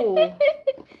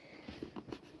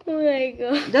 Oh my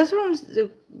god. That's what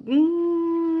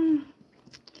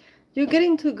you're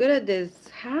getting too good at this.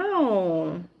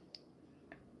 How?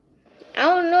 I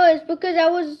don't know. It's because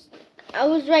I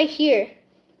was right here,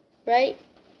 right?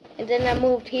 And then I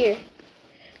moved here.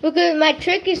 Because my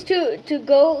trick is to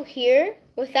go here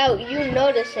without you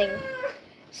noticing.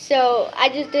 So I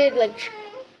just did like.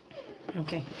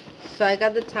 Okay. So I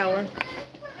got the tower.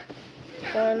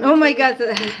 One, Oh my two, God,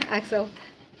 Axel.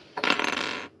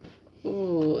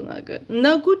 Ooh, not good.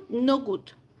 No good, no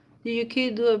good. Did your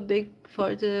kid do a big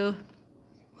fart?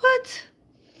 What?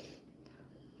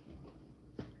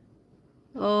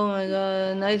 Oh my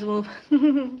God, nice move.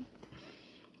 Did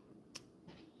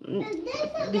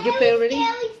you play already?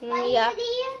 Yeah.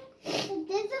 There's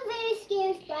a very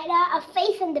scary spider, a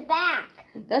face in the back.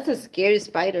 That's a scary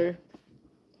spider.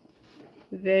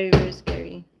 Very, very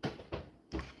scary.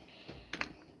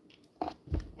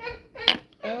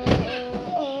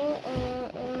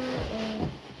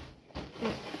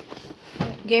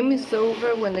 Game is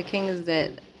over when the king is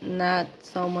dead. Not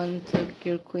someone took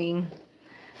your queen.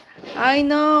 I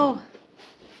know.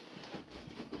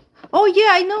 Oh yeah,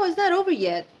 I know. It's not over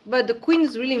yet. But the queen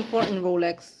is really important,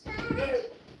 Rolex.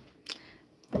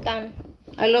 Done.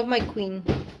 I love my queen.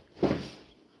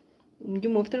 You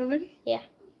moved it already? Yeah.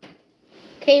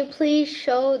 Can you please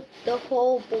show the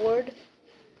whole board?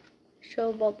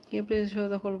 Show bubble. Can you please show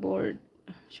the whole board?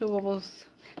 Show bubbles.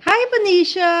 Hi,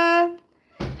 Banisha.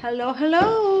 Hello,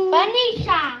 hello.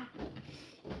 Banisha.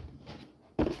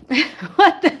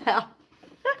 What the hell?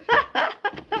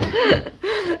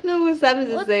 No, what Sam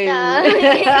is What saying.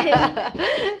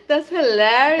 the- That's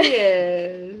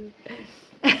hilarious.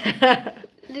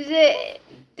 Did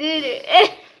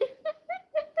it?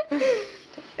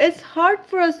 It's hard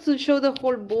for us to show the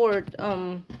whole board.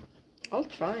 I'll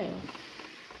try.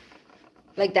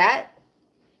 Like that?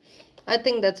 I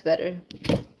think that's better.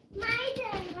 My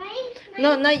turn, right?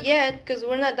 No, not yet, because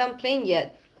we're not done playing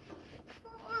yet.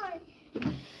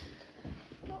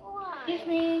 Excuse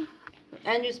me.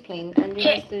 Andrew's playing. Andrew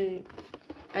has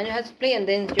to play, and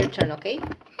then it's your turn, okay?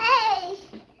 Hey.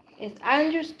 It's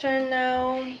Andrew's turn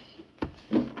now.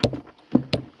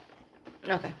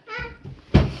 Okay.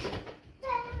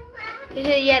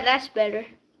 Yeah, that's better.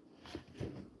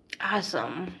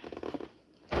 Awesome.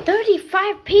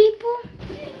 35 people?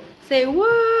 Say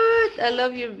what? I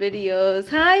love your videos.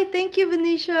 Hi, thank you,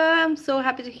 Venetia. I'm so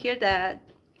happy to hear that.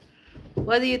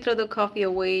 Why do you throw the coffee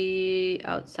away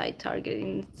outside Target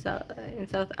in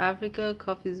South Africa?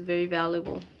 Coffee is very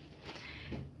valuable.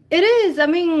 It is. I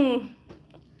mean,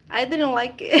 I didn't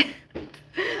like it.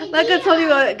 Like I told you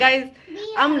guys,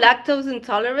 I'm lactose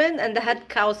intolerant and I had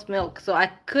cow's milk, so I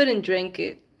couldn't drink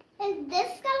it. This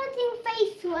skeleton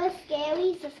face was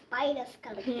scary. It's a spider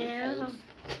skeleton face.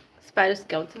 Spider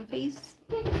skeleton face?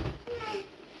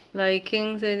 Like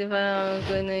King said, if I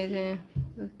good night.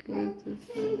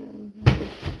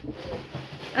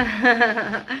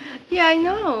 Yeah, I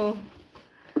know.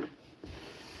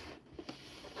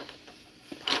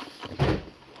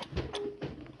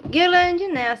 Gillen,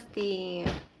 you're nasty.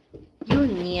 You're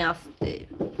nasty.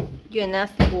 You're a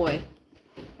nasty boy.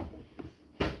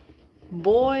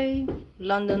 Boy,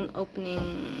 London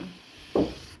opening.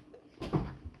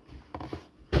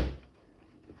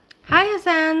 Hi,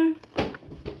 Hassan.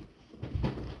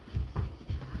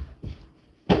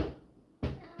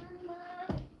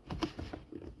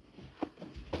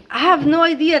 I have no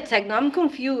idea, Techno. I'm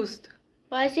confused.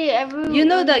 Why is it everyone? You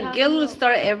know that Gil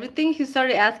started everything? He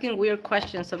started asking weird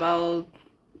questions about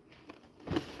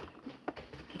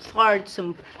farts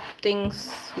and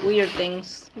things, weird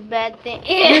things. Bad thing.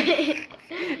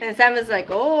 And Sam is like,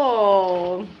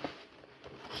 oh,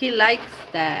 he likes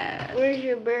that. Where's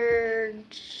your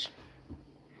birds?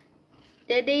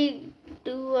 Did they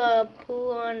do a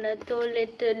poo on the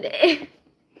toilet today?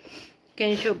 Can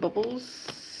you show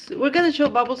bubbles? We're gonna show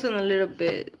bubbles in a little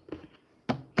bit.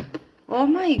 Oh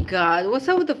my God, what's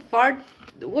up with the fart?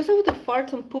 What's up with the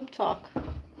farts and poop talk?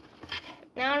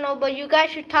 I don't know, but you guys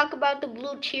should talk about the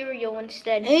blue Cheerio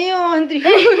instead. Hey, Andrew,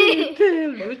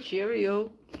 blue Cheerio.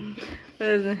 What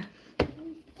is it?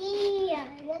 Yeah,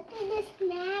 look at this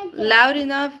magnet. Loud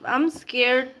enough. I'm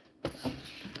scared.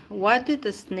 What did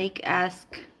the snake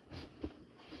ask?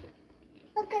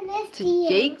 Look at this. To deer.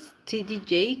 Jake's? TD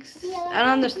Jake's? Yeah, look I don't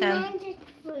at understand. this magic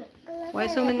fruit. Look Why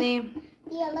at so it. many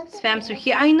Yeah, look at spams are it.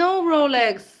 here? I know,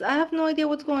 Rolex. I have no idea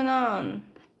what's going on.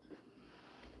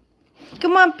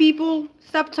 Come on, people.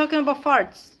 Stop talking about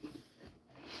farts.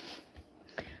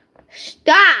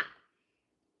 Stop!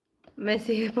 Me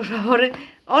sigue, por favor.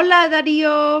 Hola,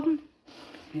 Darío.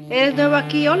 ¿Eres nuevo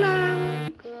aquí? Hola.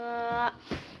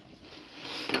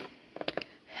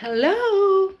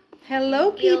 Hello.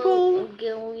 Hello, people.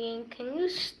 Gillian, can you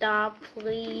stop,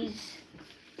 please?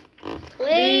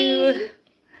 Please.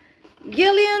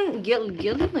 Gillian or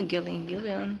Gillian?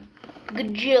 Gillian.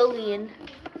 Gajillion.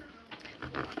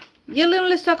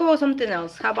 let's talk about something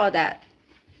else. How about that?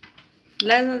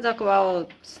 Let's not talk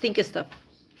about stinky stuff.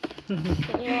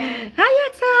 Yeah. Hi,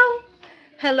 Axel.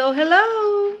 Hello,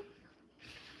 hello.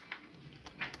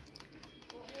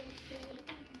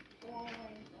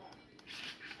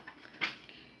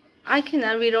 I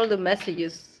cannot read all the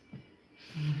messages.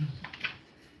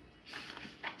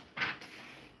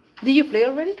 Did you play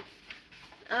already?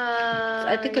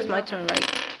 I think it's my turn, right?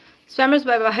 Spammers,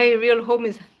 bye bye. Hey, real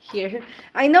homies here.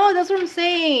 I know, that's what I'm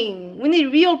saying. We need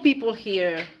real people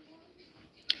here.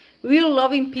 Real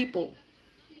loving people.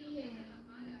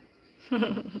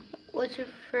 What's your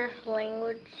first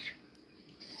language?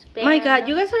 My God,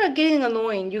 you guys are getting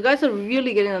annoying. You guys are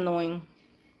really getting annoying.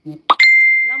 Now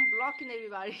I'm blocking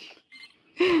everybody.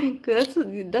 'Cause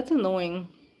that's annoying.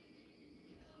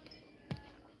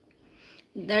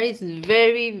 That is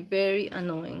very, very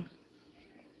annoying.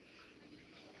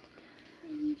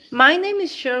 My name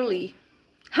is Shirley.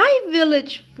 Hi,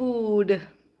 Village Food.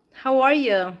 How are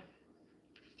you?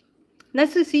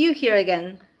 Nice to see you here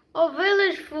again. Oh,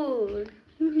 village food.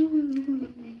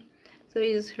 So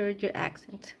you just heard your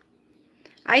accent.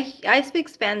 I speak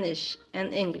Spanish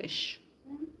and English.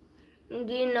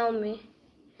 Do you know me?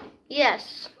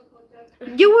 Yes.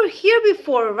 You were here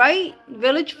before, right?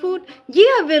 Village Food?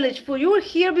 Yeah, Village Food. You were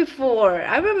here before.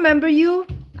 I remember you.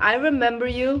 I remember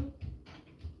you.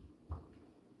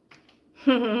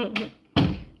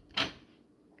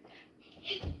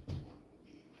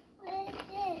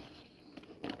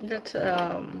 That's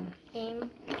Game.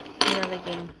 another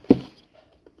game.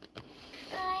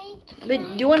 But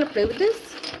do you want to play with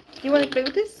this? You want to play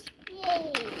with this?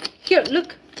 Yay. Here,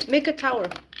 look. Make a tower.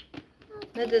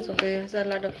 Not this one. There's a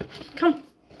lot of. Come.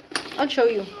 I'll show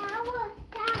you.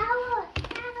 Tower.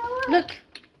 Look.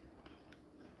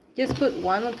 Just put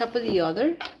one on top of the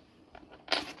other.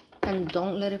 And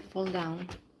don't let it fall down.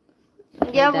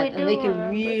 Yeah, Like we that, do. and make it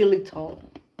remember. really tall.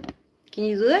 Can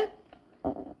you do that?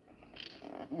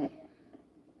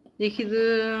 You can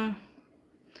do.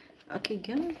 Okay,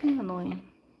 get being annoying.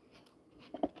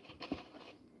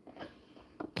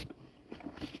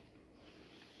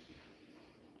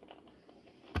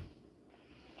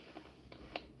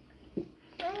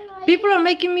 People are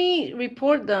making me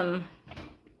report them.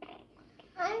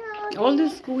 All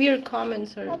these weird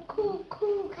comments A are. cool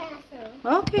castle.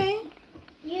 Okay.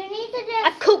 You need to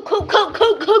A just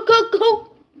cool.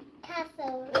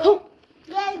 castle.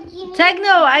 Yeah, you need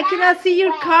Techno, I cannot see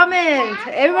your That's comment.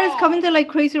 right. Everybody's commenting like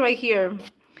crazy right here.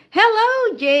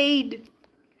 Hello, Jade.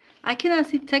 I cannot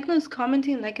see Techno's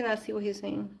commenting and I cannot see what he's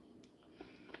saying.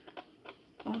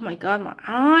 Oh my God, my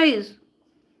eyes.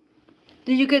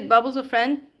 Did you get Bubbles a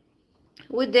friend?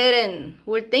 We didn't.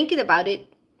 We're thinking about it.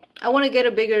 I want to get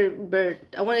a bigger bird.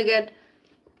 I want to get...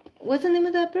 What's the name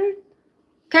of that bird?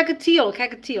 Cockatiel.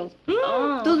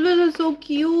 Oh. Those birds are so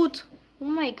cute. Oh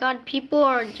my God, people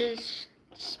are just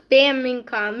spamming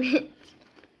comments.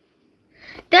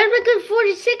 There's like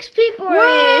 46 people already.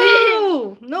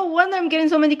 Whoa! No wonder I'm getting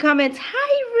so many comments.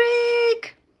 Hi,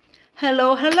 Rick.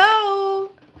 Hello,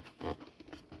 hello.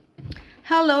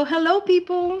 Hello,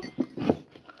 people.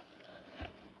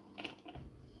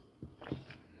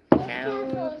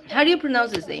 How do you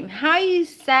pronounce his name? Hi,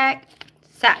 Sack.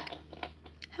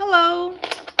 Hello.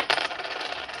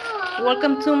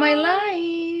 Welcome to my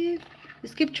life.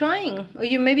 Just keep trying. Or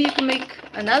maybe you can make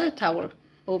another tower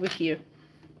over here.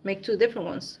 Make 2 different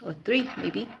ones. Or 3,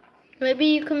 maybe. Maybe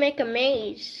you can make a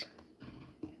maze.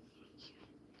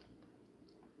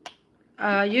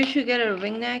 You should get a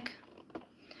ring neck.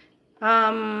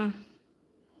 I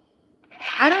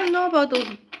don't know about those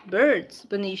birds,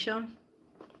 Benicia.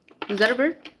 Is that a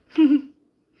bird?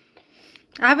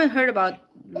 I haven't heard about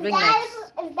ring necks.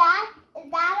 Is that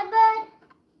a bird?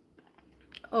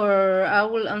 Or I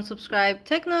will unsubscribe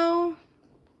Techno.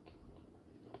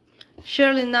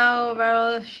 Shirley now,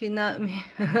 Varel, she not me.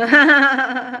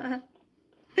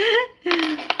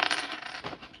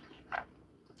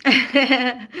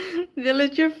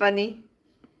 Village, you're funny.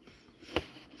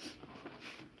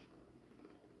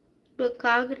 The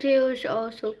cockatiel is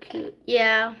also cute.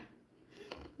 Yeah.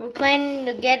 I'm planning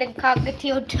to get a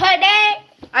cockatiel today.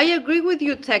 I agree with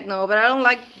you, Techno, but I don't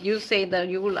like you say that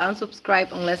you will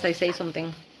unsubscribe unless I say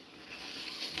something.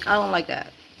 I don't like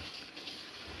that.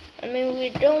 I mean, we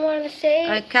don't want to say.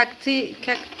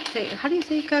 How do you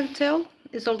say cocktail?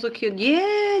 It's also cute.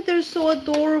 Yeah, they're so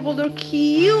adorable. They're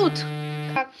cute.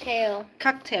 Cocktail.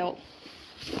 Cocktail?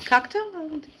 I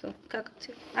don't think so.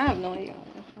 Cocktail. I have no idea.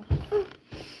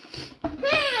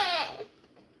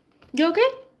 You okay?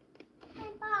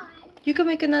 You can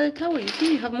make another tower. You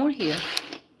see, you have more here.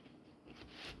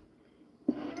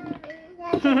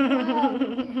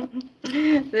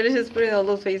 They're just putting all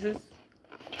those faces.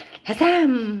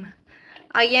 Hassam!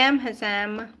 I am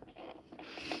Hassam.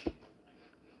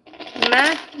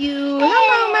 Matthew!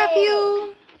 Hello,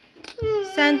 Matthew!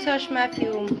 Santosh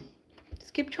Matthew.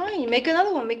 Just keep trying. Make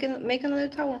another one. Make another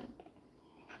tower.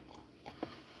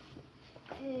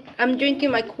 I'm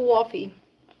drinking my coffee.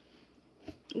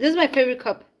 This is my favorite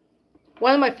cup.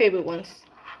 One of my favorite ones.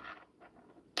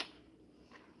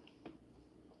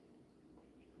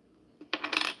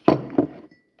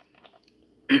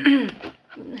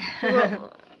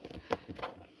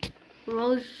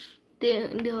 Rose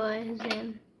the eyes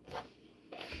in.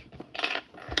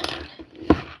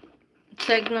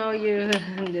 Techno, you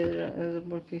the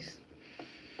more piece.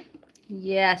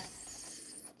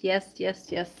 Yes. Yes, yes,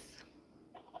 yes.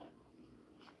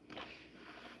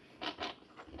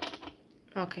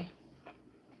 Okay.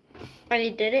 And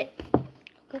you did it?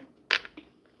 Okay.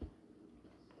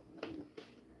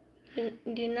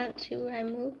 Do you not see where I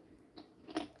move?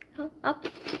 Oh, up.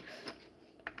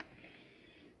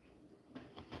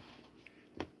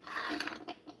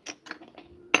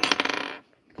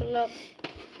 Good luck.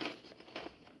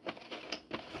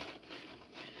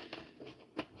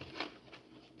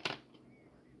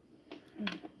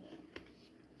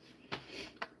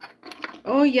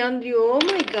 Oh, Yandri, oh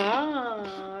my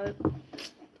god.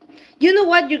 You know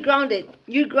what? You're grounded.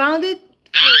 You're grounded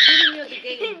for giving you the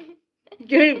game.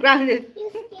 You're grounded. You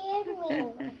scared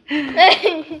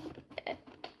me.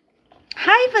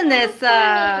 Hi,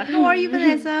 Vanessa. How are you,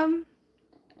 Vanessa?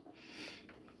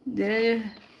 Did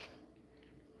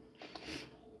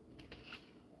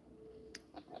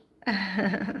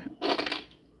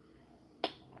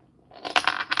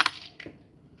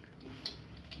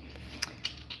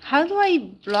How do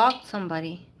I block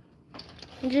somebody?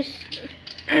 Just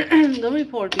Don't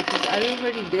report because I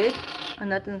already did and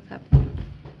nothing's happened.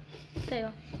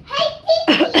 there.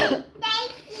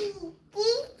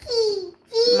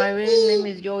 My real name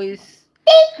is Joyce.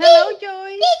 Hello,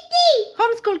 Joyce.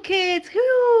 Homeschool kids.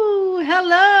 Woo.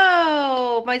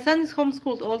 Hello. My son is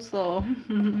homeschooled also.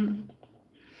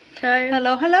 Sorry.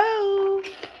 Hello, hello.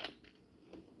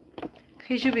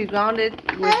 He should be grounded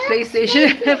with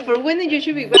PlayStation. For winning, you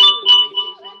should be grounded with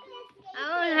I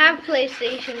don't have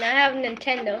PlayStation. I have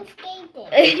Nintendo.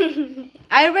 PlayStation.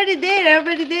 I already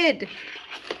did.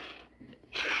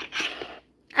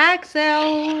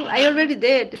 Axel, I already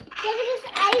did. Look at this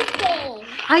ice cream.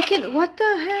 I can. What the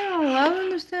hell? I don't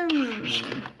understand. This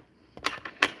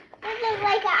is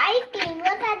like an ice cream.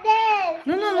 Look at this.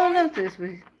 No, not this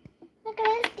way. Look at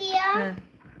this, dear.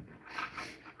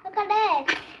 Look at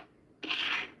this.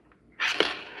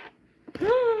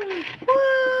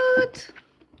 What?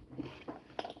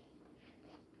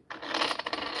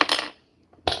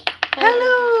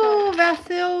 Hello,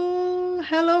 Vasil.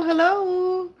 Hello.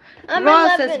 I'm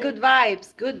Ross 11. says good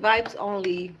vibes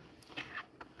only.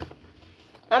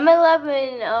 I'm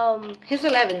 11. He's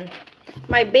 11.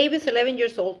 My baby's 11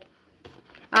 years old.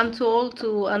 I'm too old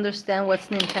to understand what's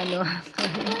Nintendo.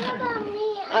 What about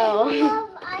me? Oh.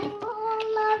 I'm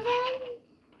 11.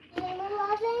 I'm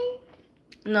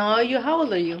 11. No, how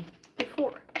old are you?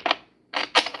 4.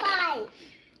 5.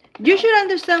 You should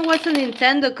understand what's a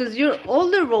Nintendo because you're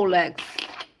older, Rolex.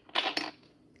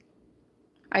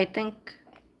 I think.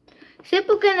 See,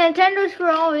 because Nintendo's for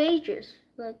all ages.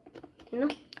 Like, you know?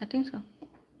 I think so.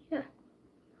 Yeah.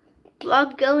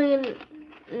 Block going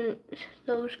and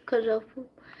those because of.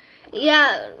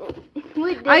 Yeah.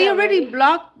 We did I already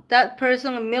blocked that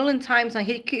person a million times and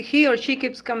he or she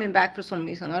keeps coming back for some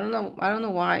reason. I don't know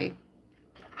why.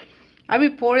 I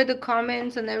reported the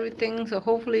comments and everything, so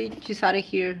hopefully she's out of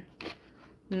here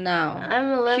now.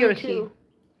 I'm 11 She or too.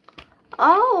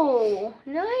 Oh,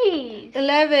 nice.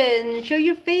 11. Show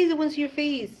your face. I want to see your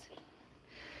face.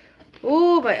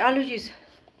 Oh, my allergies.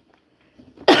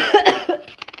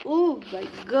 Oh, my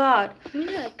God.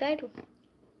 Yeah, Kaido.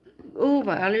 Oh,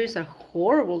 my allergies are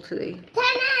horrible today.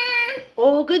 Ta-da!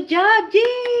 Oh, good job.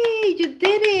 Yay. You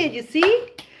did it. You see?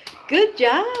 Good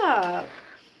job.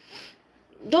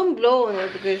 Don't blow on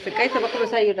it porque se cae se va a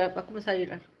comenzar a llorar. Va a comenzar a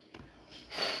llorar.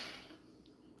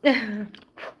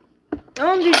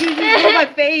 Oh, you blew my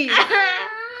face.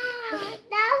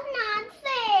 That's not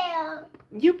fair.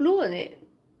 You blew on it.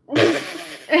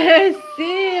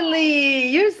 Silly.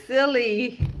 You're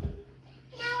silly.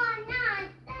 No, I'm not.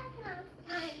 That's not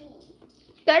funny.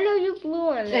 Kaido, you blew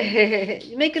on it.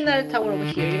 You make another tower over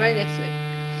here. You're right next to it.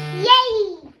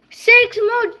 Yay! 6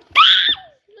 more.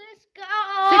 Let's go.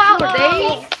 6 more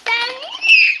days.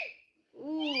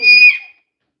 Ooh.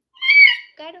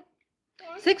 Kaido.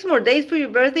 6 more days for your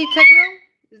birthday, Techno?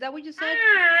 Is that what you said?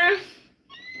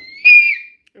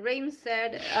 Rain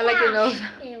said, I like your nose.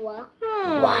 You're welcome.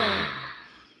 Oh.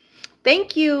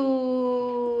 Thank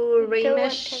you,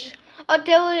 Raimish. Oh,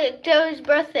 till his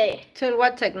birthday. Till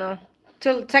what, Techno?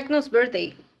 Till Techno's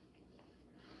birthday.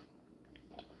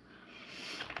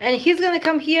 And he's gonna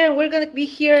come here, and we're gonna be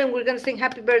here, and we're gonna sing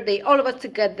happy birthday, all of us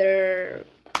together,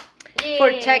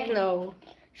 for Techno.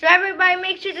 So everybody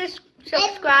make sure to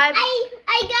subscribe.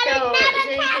 I got so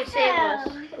another you can save us.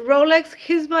 taco. Rolex,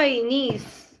 he's my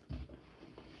niece.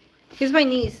 He's my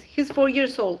niece. He's 4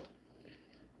 years old.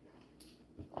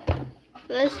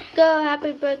 Let's go.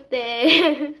 Happy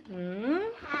birthday.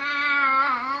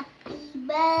 Happy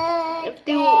birthday.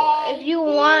 if you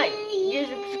want your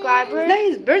subscribers, It's not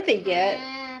his birthday yet.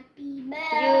 Happy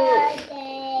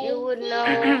birthday. you would know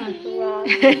Ross.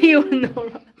 You know,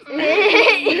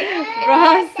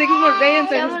 Ross, 6 more days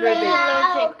until his birthday.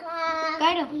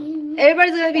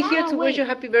 Everybody's gonna be here to wish you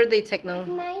happy birthday, Techno.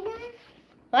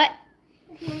 What?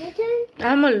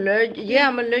 I'm allergic. Yeah,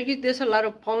 I'm allergic. There's a lot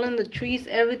of pollen. The trees,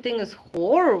 everything is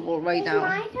horrible right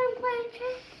now.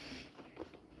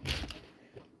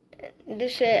 They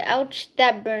said, ouch,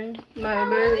 that burned. My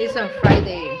birthday is on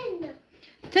Friday.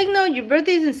 Techno, your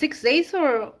birthday is in 6 days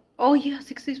or? Oh yeah,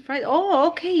 6 days Friday. Oh,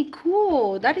 okay,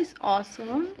 cool. That is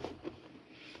awesome.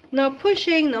 No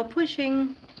pushing, no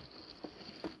pushing.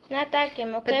 Not that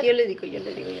game, okay? Yo le digo.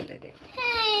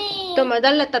 Hey, Toma,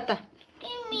 dale la tata.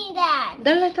 give me that.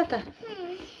 Dale la tata.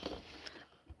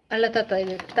 A la tata,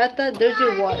 dile, tata, there's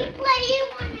your water. When you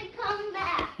want to come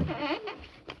back?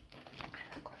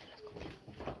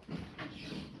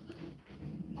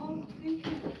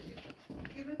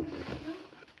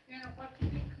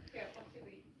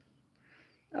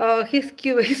 Oh, he's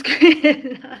cute. He's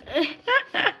cute.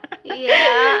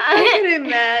 Yeah. I can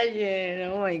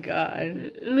imagine. Oh my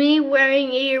god. Me wearing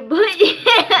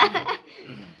earbuds.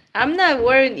 I'm not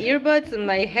wearing earbuds and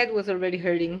my head was already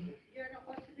hurting.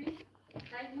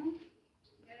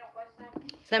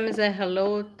 Simon said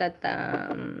hello,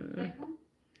 tata.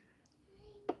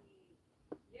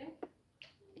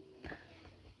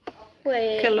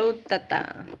 Wait. Hello,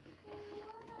 tata.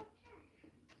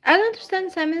 I don't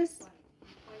understand, Simon's.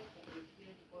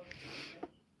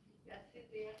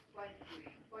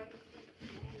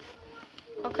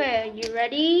 Okay, are you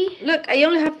ready? Look, I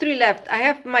only have 3 left. I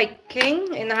have my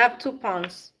king and I have 2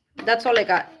 pawns. That's all I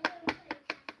got.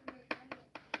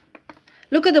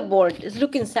 Look at the board. It's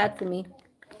looking sad for me.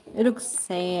 It looks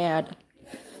sad.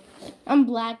 I'm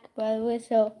black, by the way,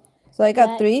 so. So I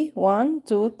got 3. 1,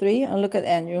 2, 3. And look at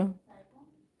Andrew.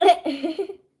 And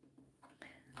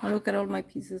look at all my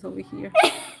pieces over here.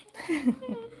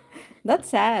 That's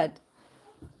sad.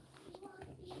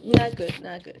 Not good,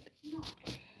 not good.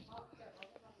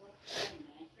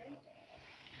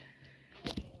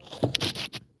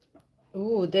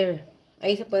 Ooh, there.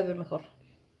 Ahí se puede ver mejor.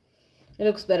 It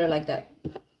looks better like that.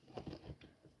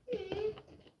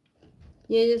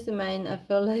 Yeah, just imagine. I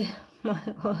feel like my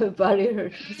whole body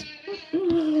hurts.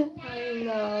 I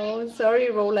know. Sorry,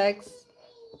 Rolex.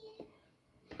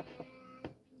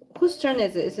 Whose turn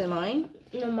is it? Is it mine?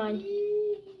 No, mine.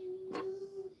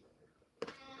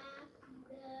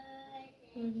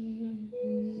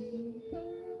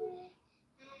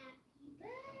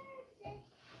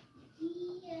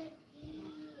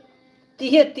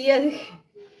 Tía, tía.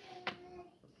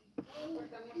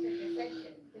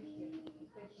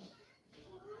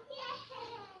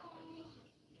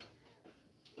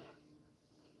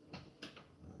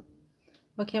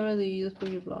 What camera do you use for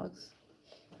your vlogs?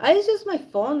 I use my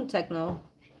phone, Techno.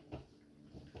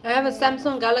 I have a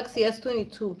Samsung Galaxy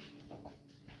S22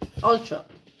 Ultra.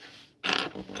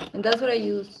 And that's what I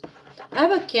use. I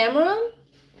have a camera.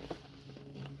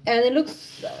 And it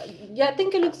looks, yeah, I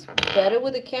think it looks better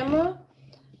with the camera.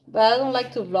 But I don't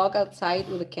like to vlog outside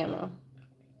with the camera.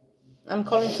 I'm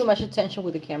calling too much attention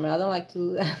with the camera. I don't like to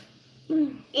do that.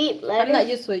 Eat lettuce. I'm not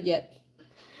used to it yet.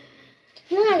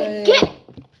 Get.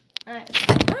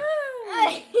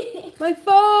 My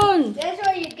phone! That's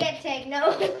what you get,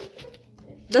 Techno.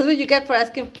 That's what you get for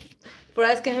asking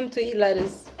him to eat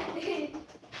lettuce.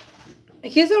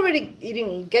 He's already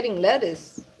getting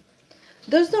lettuce.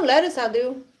 There's no lettuce out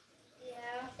there.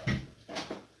 Yeah.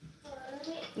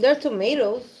 There are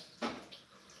tomatoes.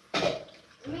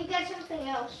 Let me get something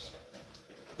else.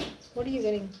 What are you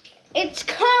getting? It's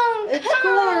corn. It's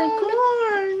corn.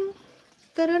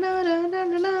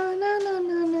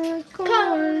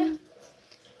 Corn.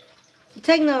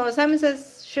 Techno, Simon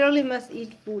says Shirley must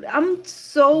eat food. I'm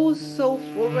so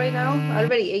full right now. I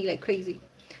already ate like crazy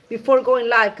before going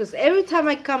live, because every time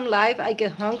I come live I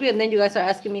get hungry, and then you guys are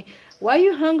asking me, why are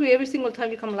you hungry every single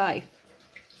time you come live?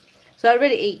 So I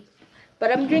already ate,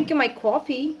 but I'm drinking my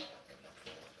coffee.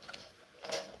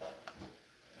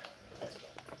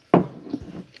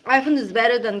 iPhone is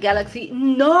better than Galaxy.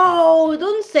 No,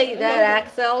 don't say that,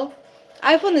 Axel.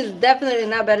 iPhone is definitely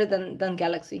not better than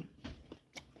Galaxy.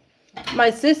 My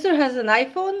sister has an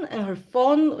iPhone and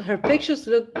her pictures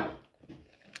look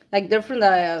like they're from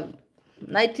the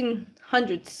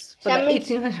 1900s, from the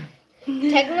 1800s.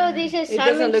 Techno, this is It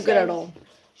doesn't look good at all.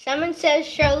 Simon says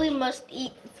Shirley must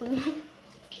eat food.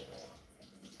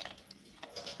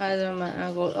 I don't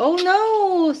know. Oh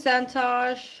no,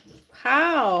 Santosh.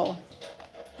 How?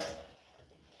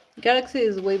 Galaxy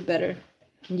is way better.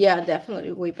 Yeah,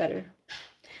 definitely way better.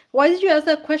 Why did you ask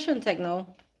that question,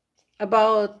 Techno?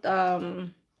 About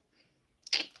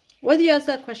why did you ask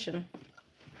that question?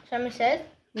 Simon said?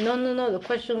 No. The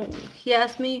question he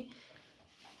asked me,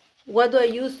 what do I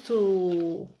use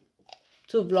to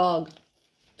vlog,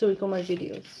 to record my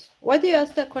videos? Why do you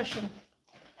ask that question?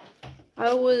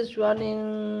 I was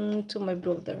running to my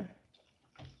brother.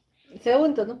 Se ve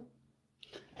bonito, ¿no?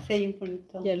 Sí,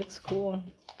 bonito. Yeah, it looks cool.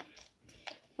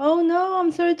 Oh no,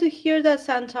 I'm sorry to hear that,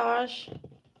 Santosh.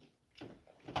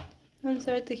 I'm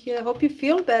sorry to hear. I hope you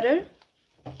feel better.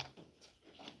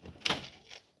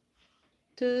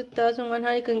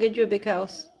 2,100 can get you a big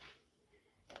house.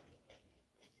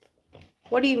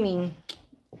 What do you mean?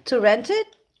 To rent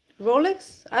it?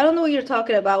 Rolex? I don't know what you're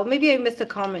talking about. Maybe I missed a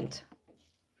comment.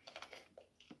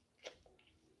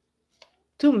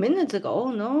 2 minutes ago?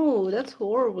 Oh no, that's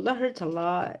horrible. That hurts a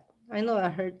lot. I know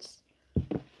that hurts.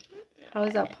 How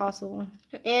is that possible?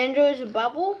 Andrew is a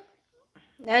bubble?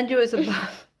 Andrew is a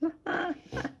buff.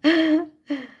 Hey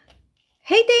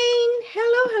Dane!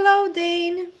 Hello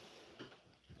Dane.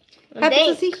 Happy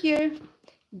to see you here.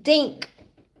 Dink.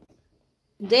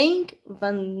 Dink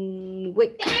Van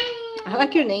Wyck. I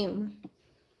like your name.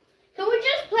 So we're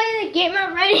just playing the game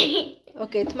already.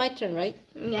 Okay, it's my turn, right?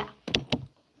 Yeah.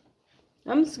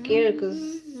 I'm scared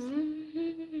because...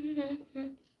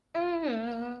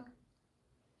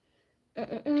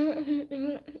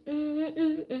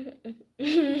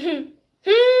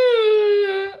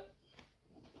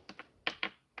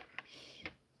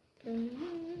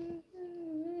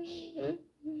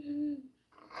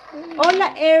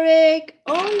 Hola, Eric.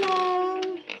 Hola.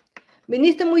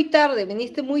 Viniste muy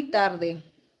tarde.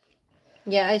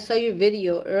 Yeah, I saw your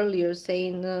video earlier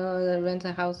saying the rent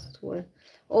a house tour.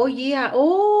 Oh yeah,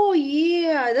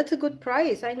 that's a good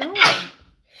price. I know.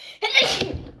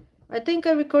 I think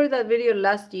I recorded that video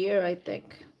last year, I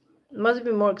think. It must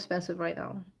be more expensive right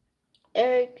now.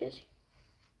 Eric.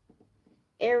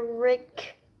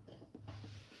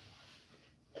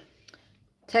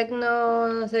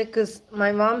 Techno, because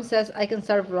my mom says I can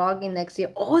start vlogging next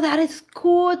year. Oh, that is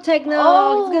cool, Techno.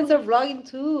 Oh. He's gonna start vlogging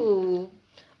too.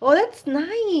 Oh, that's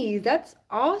nice. That's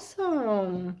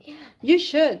awesome. Yeah. You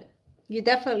should. You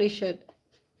definitely should.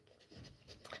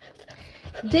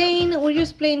 Dane, we're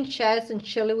just playing chess and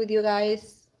chilling with you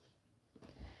guys.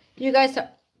 You guys are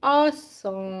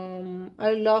awesome.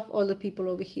 I love all the people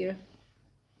over here.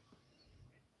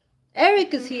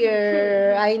 Eric is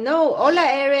here. I know. Hola,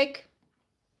 Eric.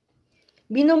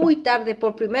 Vino muy tarde.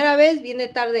 Por primera vez viene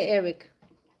tarde Eric.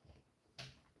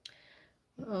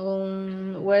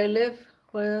 Where I live,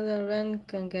 where the rent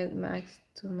can get max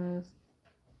 2 months.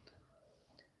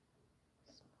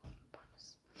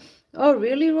 Oh,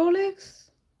 really, Rolex?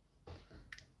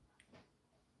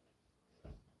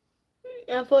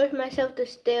 I forced myself to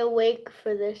stay awake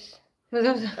for this.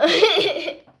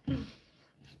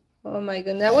 Oh my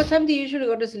goodness. What time do you usually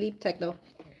go to sleep, Techno?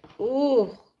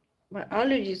 Ooh, my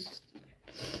allergies,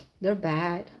 they're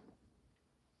bad.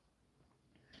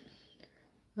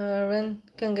 Rent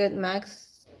can get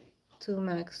max 2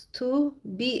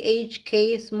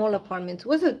 BHK small apartments.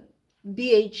 What's a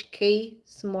BHK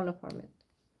small apartment?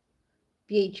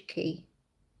 BHK.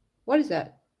 What is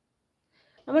that?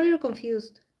 I'm a little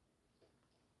confused.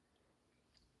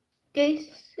 Okay.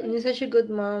 You're such a good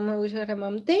mom. I wish I had a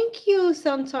mom. Thank you,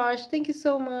 Santosh. Thank you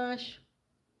so much.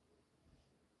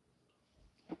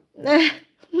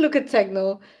 Look at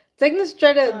Techno. Techno's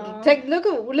trying to look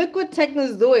what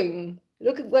Techno's doing.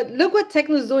 Look what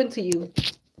Techno's doing to you.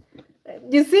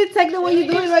 You see, Techno, what you're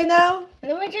doing right now?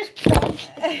 Let me just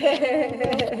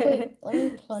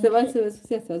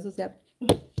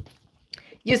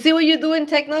You see what you're doing,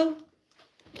 Techno?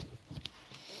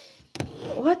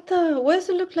 What the? Why does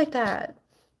it look like that?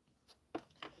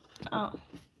 Oh.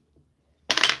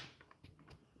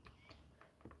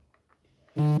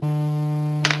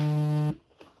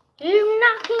 You're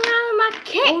knocking out my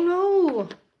cake. Oh no!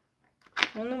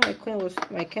 Oh no, my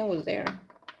can was there.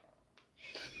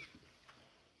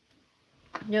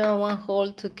 Yeah, one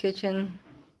hole to kitchen.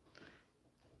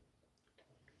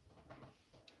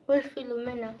 Where's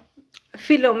Filomena?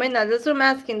 Filomena, that's what I'm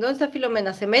asking. ¿Dónde está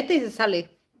Filomena? Se mete y se sale.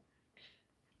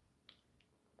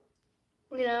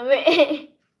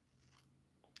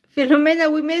 Filomena,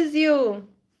 we miss you.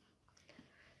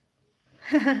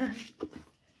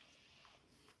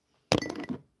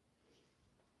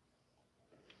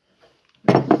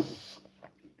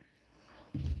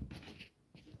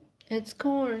 It's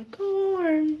corn,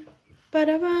 corn.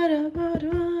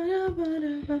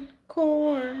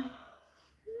 Corn.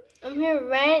 I'm here.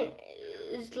 Rent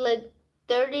is like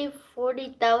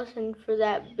 40,000 for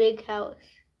that big house.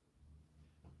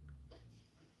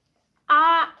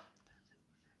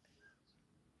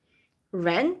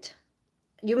 Rent?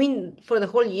 You mean for the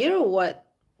whole year or what?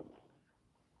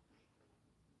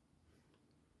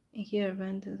 Here,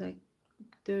 rent is like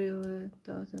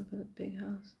 30,000 for the big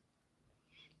house.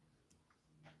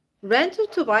 Rent or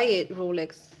to buy it,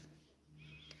 Rolex?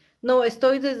 No,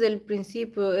 estoy desde el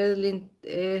principio,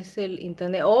 es el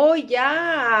internet. ¡Oh,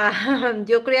 ya!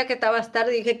 Yo creía que estabas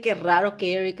tarde y dije, qué raro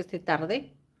que Eric esté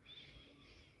tarde.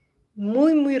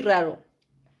 Muy, muy raro.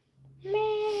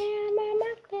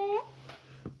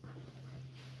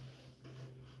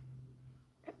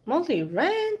 Monthly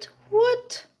rent?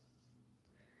 What?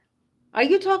 Are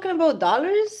you talking about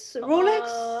dollars, Rolex?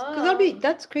 Because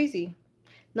that's crazy.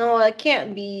 No, that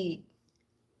can't be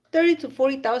 $30,000 to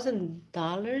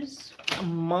 $40,000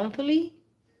 monthly.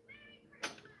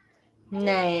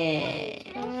 Nah.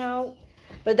 No.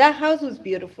 But that house was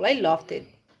beautiful. I loved it.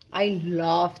 I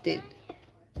loved it.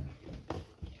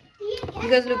 You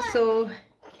guys look so.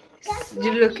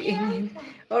 You look Indian.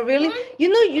 Oh really?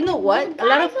 You know what? A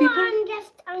lot of people.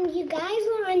 You guys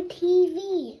were on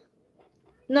TV.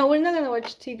 No, we're not gonna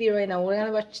watch TV right now. We're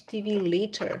gonna watch TV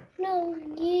later. No,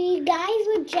 you guys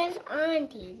were just on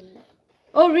TV.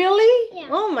 Oh really? Yeah.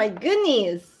 Oh my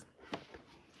goodness.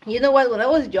 You know what? When I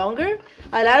was younger,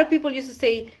 a lot of people used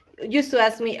to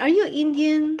ask me, "Are you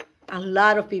Indian?" A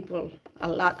lot of people. A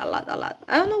lot.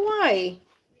 I don't know why.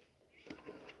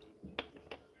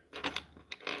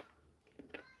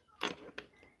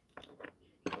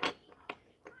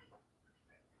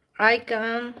 I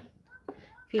can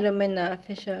Filomena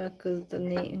Fisher because the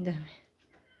name.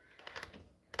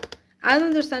 I don't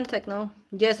understand techno.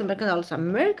 Yes, American dollars.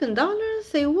 American dollars?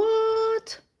 Say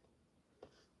what?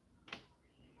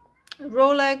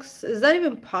 Rolex, is that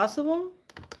even possible?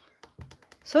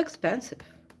 So expensive.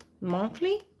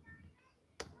 Monthly?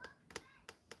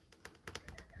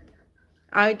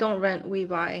 I don't rent, we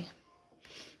buy.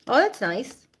 Oh, that's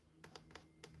nice.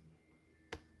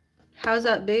 How's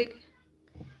that big?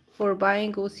 For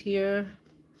buying goes here.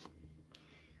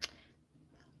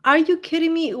 Are you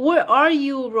kidding me? Where are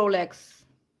you, Rolex?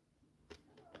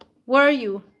 Where are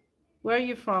you? Where are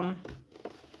you from?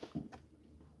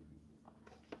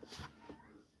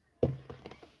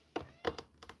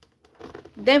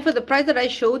 Then for the price that I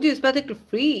showed you, it's practically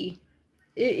free.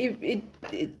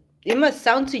 It must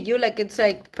sound to you like it's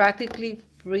like practically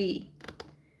free.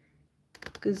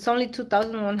 Because it's only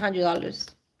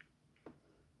 $2,100.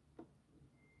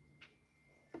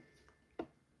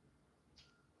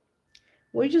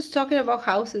 We're just talking about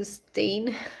houses,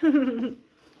 Stain. Can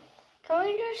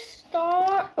we just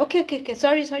start? Okay.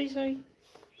 Sorry.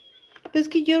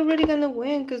 Biscuit, you're already gonna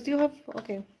win because you have.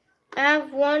 Okay. I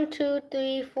have 1, 2,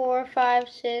 3, 4, 5,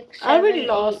 6, 7, I already 8.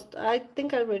 lost. I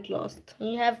think I already lost.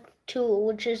 You have 2,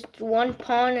 which is 1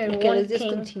 pawn and Okay, 1 let's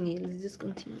king. Let's just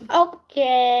continue.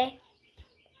 Okay.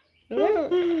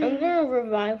 I'm gonna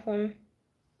revive one.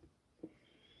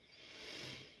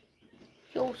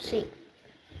 You'll see.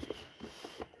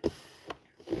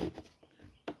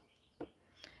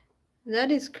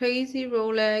 That is crazy,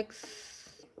 Rolex.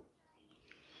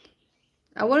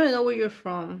 I want to know where you're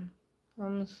from.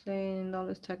 I'm saying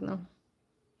dollars techno.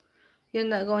 You're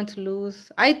not going to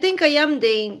lose. I think I am,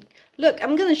 Dane. Look,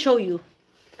 I'm gonna show you.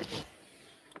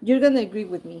 You're gonna agree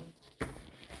with me.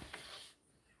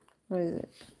 What is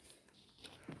it?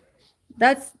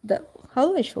 That's the. How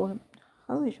do I show him?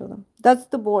 How do I show them? That's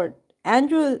the board.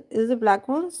 Andrew is the black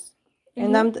ones,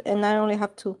 and I only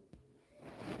have 2.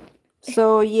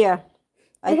 So yeah,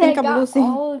 I think I'm losing.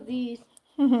 All of these.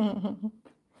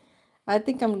 I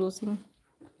think I'm losing.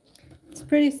 It's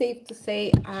pretty safe to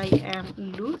say I am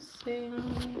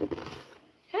losing.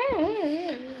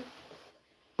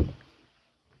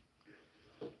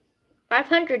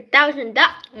 $500,000.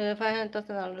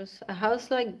 $500,000. A house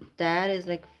like that is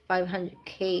like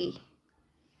 $500K.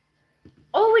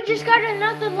 Oh, we just got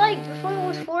another like. Before it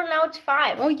was 4, now it's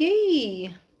 5. Oh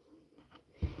yay!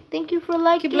 Thank you for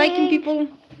liking. Keep liking, people.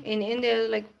 In India,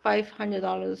 like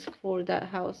 $500 for that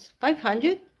house.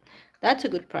 500? That's a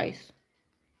good price.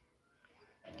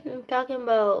 I'm talking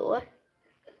about what?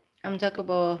 I'm talking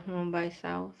about Mumbai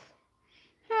South.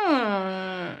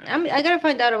 I gotta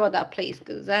find out about that place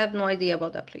because I have no idea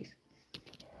about that place.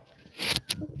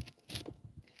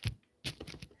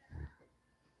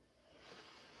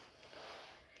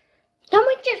 Don't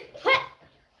we just put?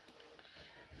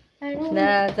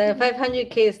 Nah, the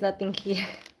 500K is nothing here.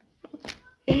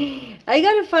 I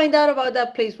gotta find out about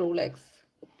that place, Rolex.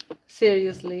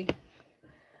 Seriously.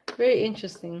 Very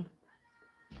interesting.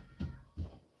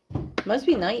 Must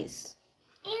be nice.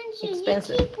 Angie,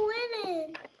 Expensive. you keep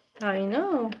winning. I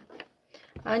know.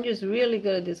 Andrew's really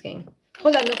good at this game.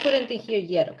 Hold on, don't put anything here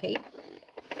yet, okay?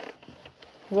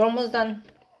 We're almost done.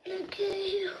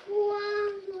 Okay,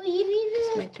 well, you need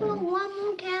my to put turn. one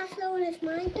more castle and it's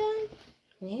my turn.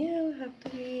 Yeah,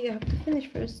 I have to finish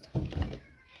first.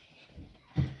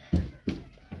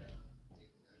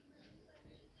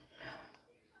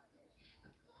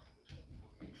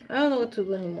 I don't know what to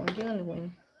do anymore. You're gonna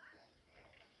win.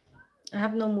 I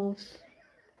have no moves.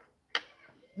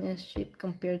 Yes, cheap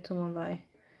compared to Mumbai.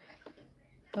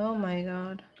 Oh my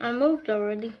god. I moved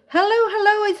already.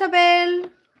 Hello, Isabel.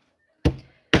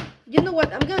 You know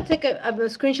what? I'm gonna take a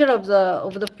screenshot of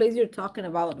the place you're talking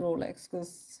about, Rolex,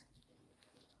 because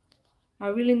I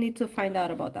really need to find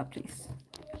out about that place.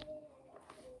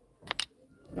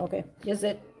 Okay, just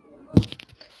it.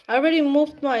 I already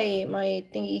moved my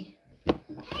thingy.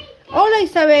 Hola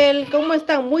Isabel, ¿cómo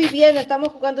están? Muy bien, estamos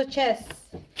jugando chess.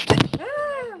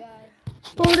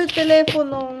 Pobre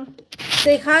teléfono.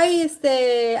 Say hi,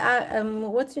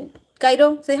 what's your...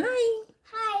 Cairo, say hi.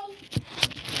 Hi.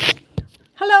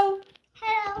 Hello.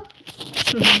 Hello.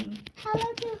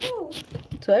 Hello to who?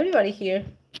 To everybody here.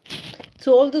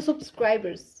 To all the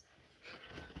subscribers.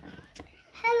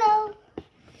 Hello.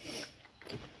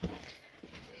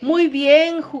 Muy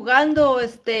bien, jugando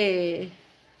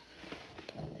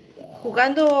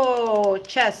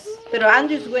chess, pero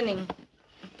Andrew's winning.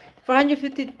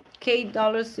 $450K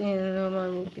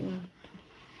in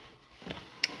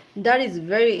that is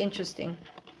very interesting.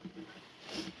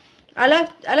 I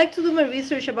like to do my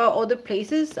research about other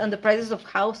places and the prices of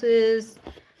houses,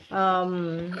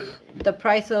 the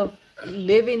price of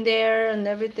living there and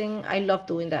everything. I love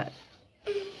doing that.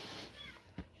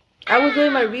 I was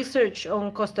doing my research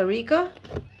on Costa Rica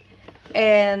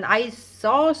and I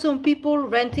saw some people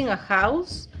renting a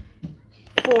house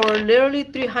for literally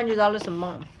 $300 a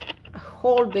month. A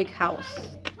whole big house.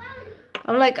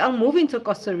 I'm like, I'm moving to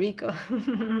Costa Rica.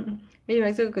 Maybe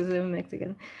Mexico because I'm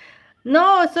Mexican.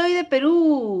 No, soy de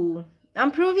Peru.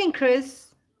 I'm Peruvian,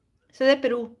 Chris. Soy de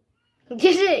Peru.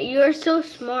 You're so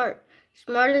smart.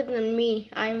 Smarter than me.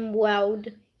 I'm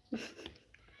wowed.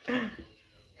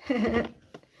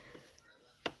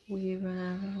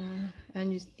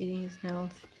 Andrew's eating his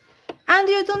nails.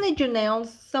 Andrew, don't eat your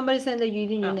nails. Somebody said that you're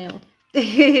eating your nails.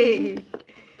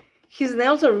 His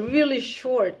nails are really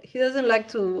short. He doesn't like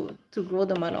to grow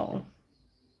them at all.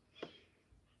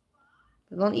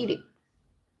 Don't eat it.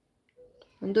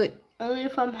 Don't do it. Only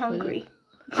if I'm hungry.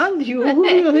 Andrew, who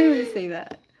will really say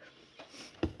that?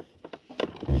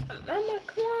 I'm a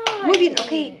clown. Muy bien,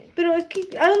 okay. Pero es que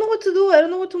I don't know what to do. I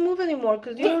don't know what to move anymore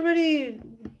because you're already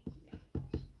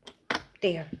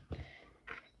there.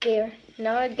 There.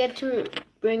 Now I get to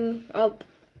bring up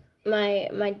my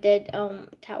dead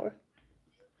tower.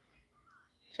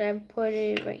 So I put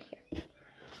it right here.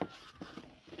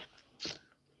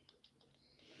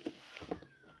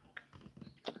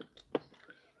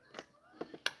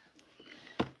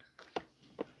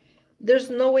 There's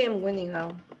no way I'm winning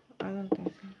now. I don't think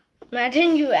so.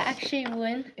 Imagine you actually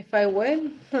win. If I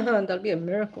win, that'll be a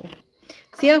miracle.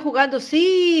 Sigan jugando.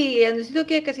 Sí, necesito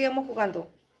que sigamos jugando.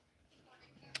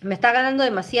 Me está ganando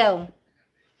demasiado.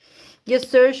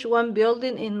 Just search one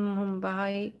building in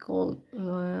Mumbai called...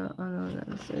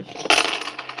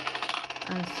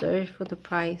 search for the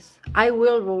price. I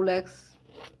will, Rolex.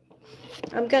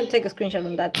 I'm gonna take a screenshot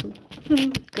on that too.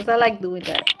 Because I like doing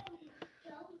that.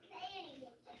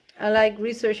 I like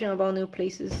researching about new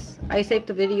places. I saved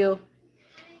a video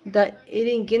that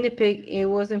eating guinea pig. It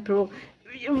was in Peru.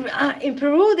 In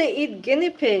Peru, they eat guinea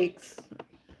pigs.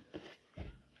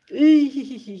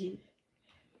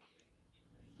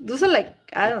 Those are like,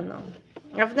 I don't know.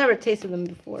 I've never tasted them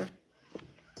before.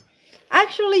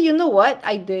 Actually, you know what?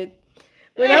 I did.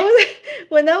 When I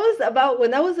was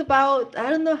about, I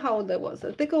don't know how old I was.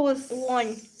 I think I was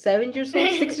 7 years old,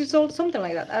 6 years old, something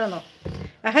like that. I don't know.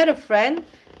 I had a friend.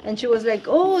 And she was like,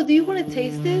 oh, do you want to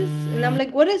taste this? And I'm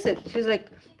like, what is it? She's like,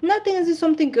 nothing, this is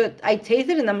something good. I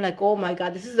tasted it and I'm like, oh my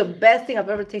God, this is the best thing I've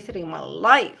ever tasted in my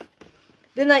life.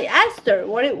 Then I asked her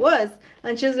what it was.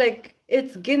 And she was like,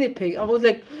 it's guinea pig. I was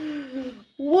like,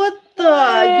 What the?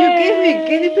 You gave me a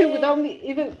guinea pig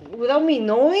without me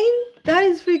knowing? That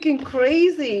is freaking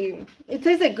crazy. It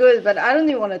tasted good, but I don't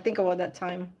even want to think about that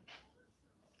time.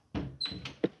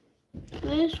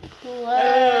 This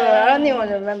I don't even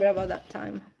want to remember about that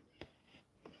time.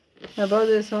 My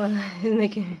brother's one is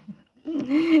making.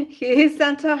 He's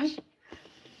Santosh.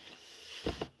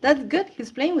 That's good.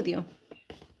 He's playing with you.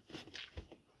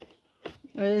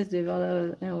 It is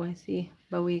developed NYC,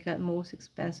 but we got most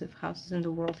expensive houses in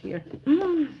the world here.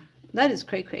 That is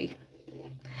cray cray.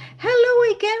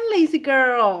 Hello again, lazy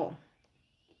girl.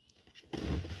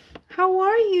 How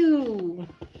are you?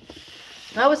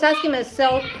 I was asking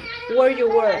myself where you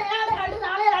were.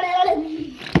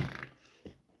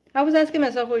 I was asking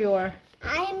myself where you are.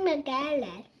 I'm a girl.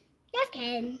 Yes,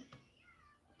 Ken.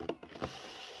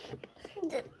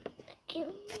 Okay.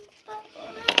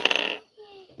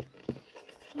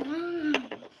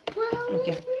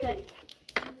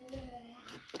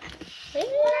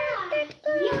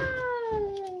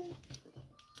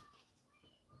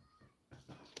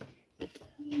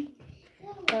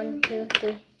 One, two,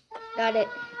 three. Got it.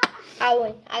 I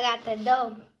win. I got the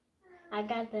dome. I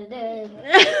got the dome.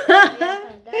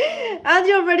 And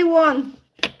you already won.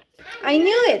 I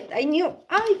knew it. I knew.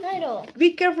 Kaido.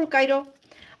 Be careful, Kaido.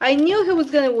 I knew he was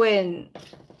gonna win.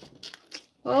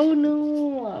 Oh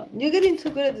no. You're getting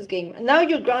too good at this game. Now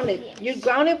you're grounded. Yes. You're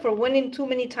grounded for winning too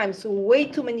many times. Way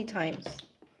too many times.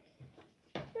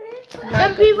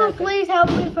 Some people, please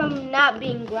help me from not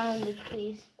being grounded,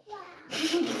 please.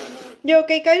 You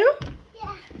okay, Kaido?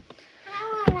 Yeah.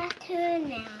 I want to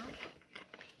now.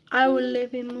 I will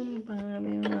live in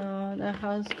Mumbai. The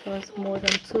house costs more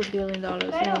than $2 billion.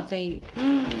 And say,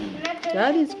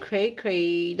 that is cray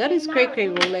cray. That is cray cray,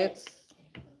 Rolex.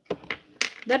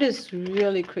 That is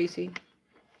really crazy.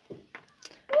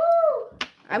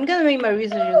 I'm gonna make my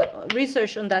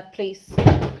research on that place. Can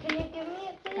you give me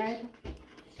it, please?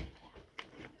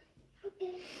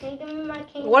 Can you give me my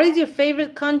king? What is your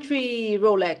favorite country,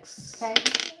 Rolex?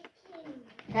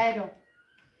 Cairo.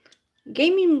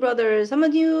 Gaming Brothers. Some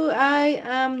of you, I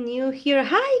am new here.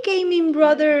 Hi, Gaming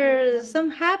Brothers. I'm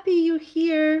happy you're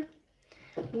here.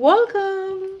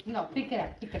 Welcome. No, pick it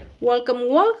up, pick it up. Welcome,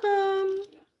 welcome.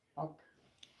 Okay.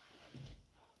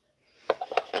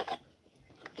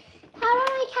 How did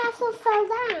my castle fall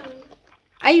down?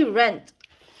 I rent.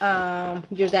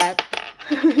 Your dad.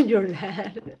 Your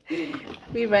dad.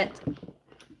 We rent.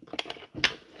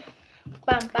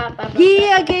 Bam, bam, bam, bam.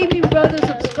 Yeah, Gaming Brothers.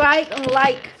 Subscribe and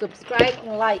like. Subscribe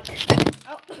and like.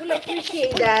 Oh, we'll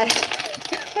appreciate that.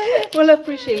 We'll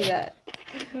appreciate that.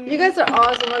 You guys are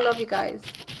awesome. I love you guys.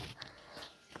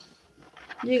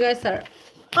 You guys are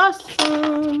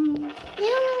awesome. You want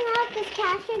to knock this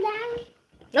castle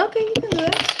down? Okay, you can do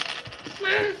it.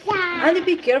 I need to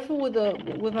be careful with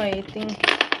my thing.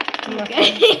 My phone.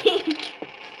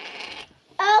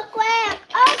 Okay,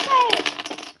 okay.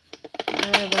 I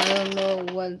don't know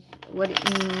what it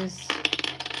means.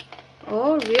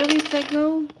 Oh, really,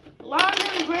 Techno?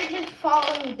 London Bridge is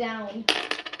falling down.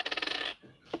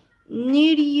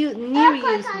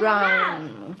 Nereus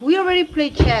Brown. We already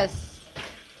played chess.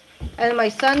 And my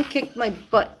son kicked my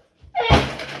butt.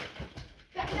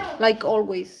 Like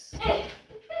always.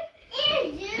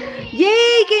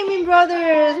 Yay, Gaming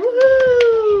Brothers!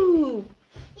 Woohoo!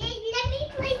 Let me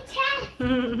play chess.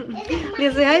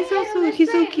 Leah, say hi, so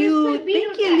he's so cute.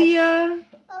 Thank you, Leah.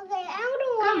 Okay, I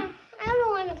don't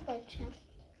want to play chess.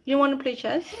 You want to play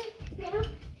chess? No.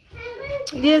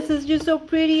 Yes, you're so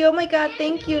pretty. Oh my God,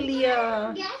 thank you,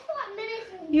 Leah. Guess what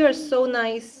minute? You are so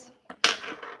nice.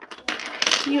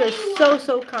 You are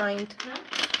so kind.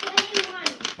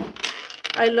 21.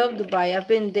 I love Dubai. I've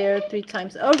been there 3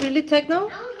 times. Oh, really, Techno?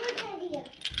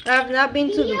 I I've not been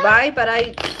to Dubai, but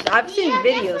I've seen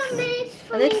videos.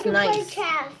 And it's nice.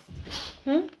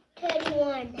 Hmm?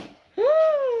 31. What?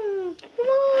 Oh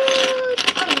no,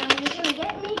 you're gonna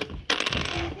get me.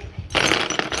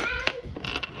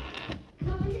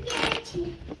 I'm gonna get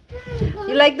you.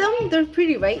 You like them? They're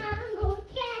pretty, right? I'm gonna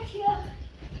get you.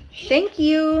 Thank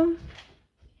you.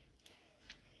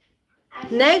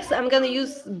 Next, I'm gonna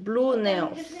use blue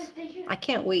nails. I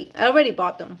can't wait. I already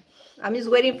bought them. I'm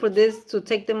just waiting for this to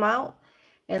take them out,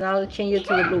 and I'll change it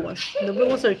to the blue ones. The blue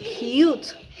ones are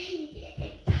cute.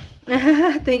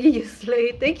 Thank you,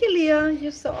 Slay. Thank you, Leah.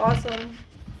 You're so awesome.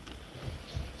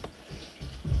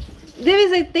 David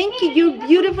said, thank you. You're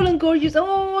beautiful and gorgeous.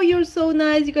 Oh, you're so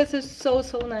nice. You guys are so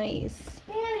nice.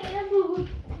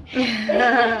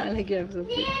 Like you're so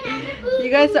cute. You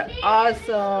guys are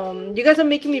awesome. You guys are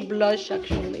making me blush,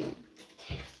 actually.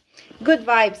 Good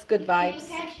vibes, good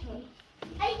vibes.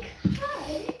 I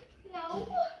could. No.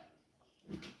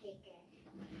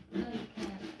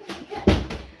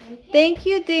 Thank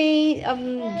you, Dane.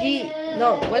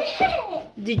 No, what?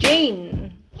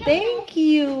 Jane. Thank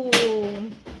you.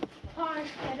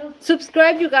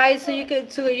 Subscribe, you guys, so you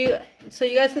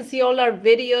guys can see all our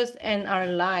videos and our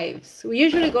lives. We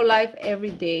usually go live every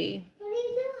day. What are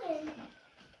you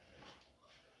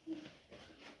doing?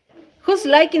 Who's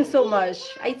liking so much?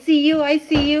 I see you. I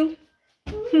see you.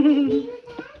 Hello,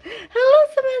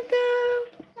 Samantha.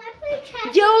 I play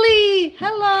chess. Jolie.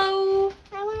 Hello.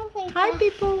 I want to play Hi, chess.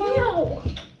 people. No.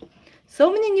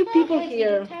 So many new people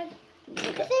here.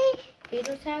 See?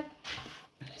 Beetle tag.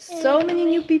 So many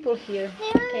new people here.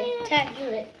 Okay, tag, do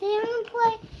it. Do you want to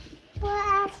play? Well,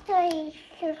 after you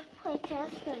should play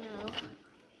chess or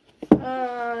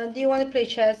no? Do you want to play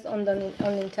chess on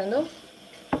Nintendo?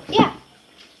 Yeah.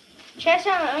 Chess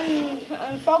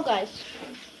on Fall Guys.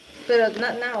 But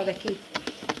not now, the kids.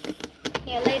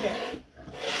 Yeah, later.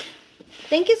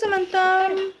 Thank you,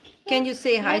 Samantha. Can you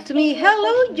say hi to me?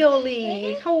 Hello,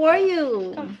 Jolie. How are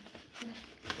you? Come.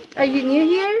 Are you new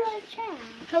here? Play chess.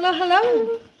 Hello,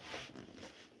 hello.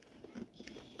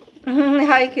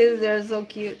 Hi, kids. They're so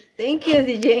cute. Thank you,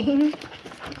 DJ.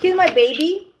 Here's my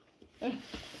baby.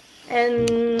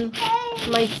 And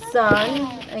my son.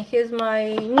 And here's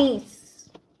my niece.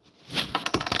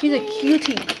 She's a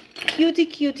cutie.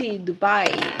 Cutie, Dubai.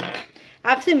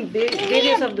 I've seen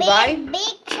videos of Dubai.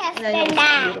 Big chest And I and know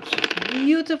that. it's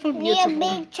beautiful. Need a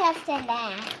Beautiful. big chest and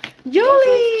that.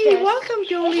 Jolie, chess. welcome,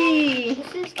 Jolie.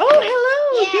 This is Oh,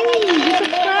 hello, Jane. You need a bigger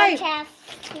subscribed. chest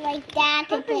like that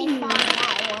to play Hi. fun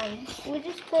that one. we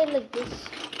just play like this.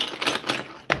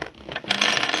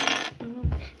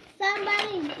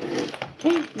 Somebody.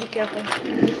 Be careful.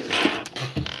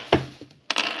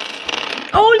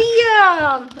 Oh,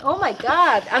 Leah! Oh my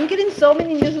God, I'm getting so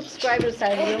many new subscribers,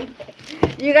 Sandy.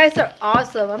 You guys are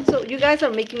awesome. You guys are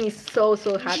making me so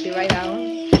happy right now.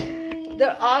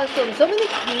 They're awesome. So many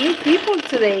new people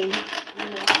today.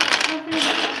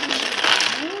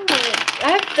 I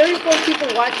have 34 people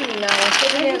watching me now. So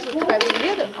many are subscribing.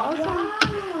 Yeah, they're awesome.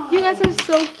 You guys are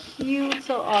so cute,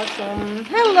 so awesome.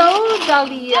 Hello,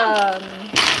 Dahlia.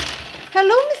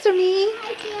 Hello, Mr. Me.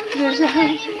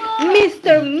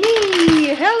 Mr.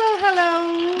 Me.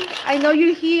 Hello. I know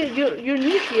you're here. You're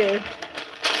new here.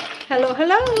 Hello.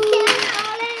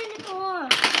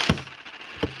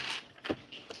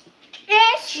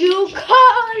 Yes, you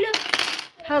call.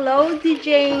 Hello,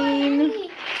 DJ.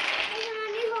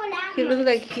 He looks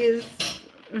like he's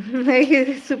like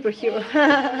he's a superhero.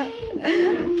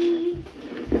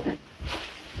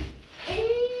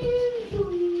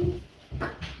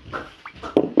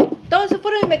 Todos se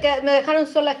fueron y me dejaron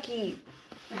sola aquí.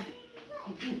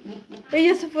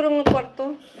 Ellos se fueron al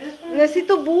cuarto.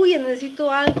 Necesito bulla,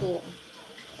 necesito algo.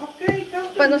 Okay,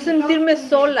 Para no sentirme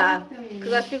sola.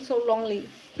 Because I feel so lonely.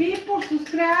 People,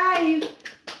 subscribe.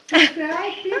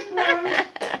 Subscribe, people.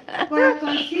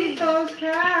 Corazoncitos,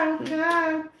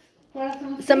 heart.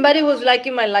 Corazoncitos. Somebody was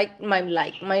liking my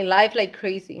life like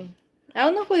crazy. I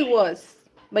don't know who it was,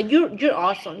 but you're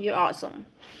awesome. You're awesome.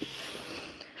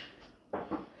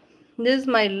 This is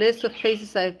my list of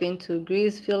places I've been to: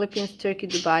 Greece, Philippines, Turkey,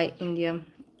 Dubai, India,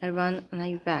 Iran, and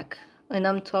Iraq. And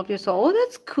I'm 12 years old. Oh,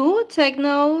 that's cool,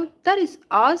 Techno. That is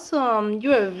awesome.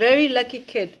 You're a very lucky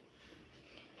kid.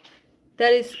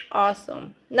 That is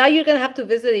awesome. Now you're gonna have to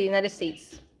visit the United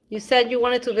States. You said you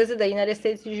wanted to visit the United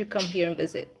States. You should come here and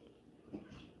visit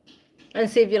and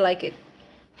see if you like it.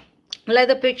 Like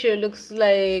the picture, it looks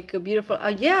like a beautiful.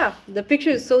 Yeah, the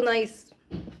picture is so nice.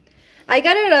 I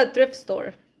got it at a thrift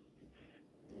store.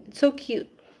 It's so cute.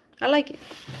 I like it.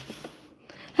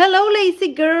 Hello, lazy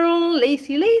girl.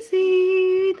 Lazy.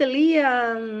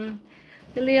 Delia.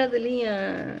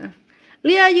 Leah,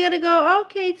 you gotta go.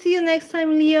 Okay, see you next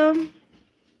time, Leah.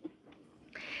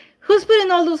 Who's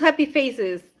putting all those happy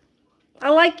faces? I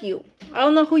like you. I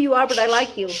don't know who you are, but I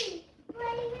like you.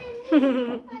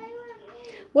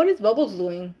 What is Bubbles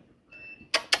doing?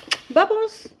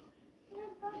 Bubbles?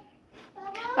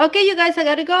 Okay, you guys, I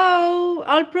gotta go.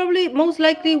 Most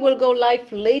likely, will go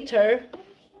live later.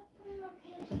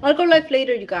 I'll go live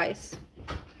later, you guys.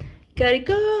 Gotta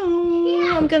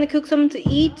go. I'm gonna cook something to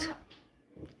eat.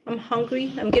 I'm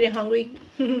hungry. I'm getting hungry.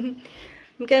 I'm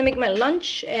gonna make my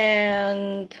lunch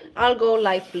and I'll go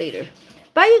live later.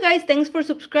 Bye, you guys. Thanks for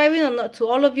subscribing. And to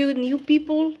all of you new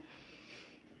people,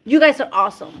 you guys are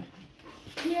awesome.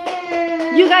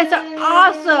 Yay. You guys are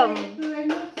awesome.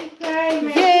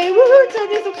 Yay! Woohoo! To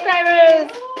new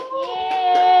subscribers.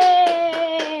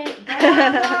 Yay!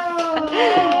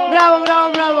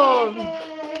 Bravo.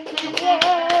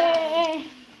 Yay!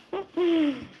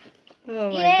 Oh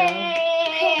my God.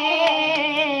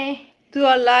 Yay! To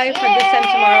go live at this time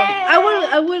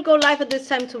tomorrow. I will go live at this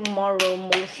time tomorrow,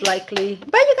 most likely.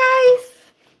 Bye, you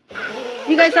guys.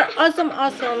 You guys are awesome.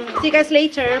 See you guys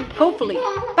later. Hopefully.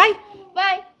 Bye.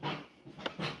 Bye.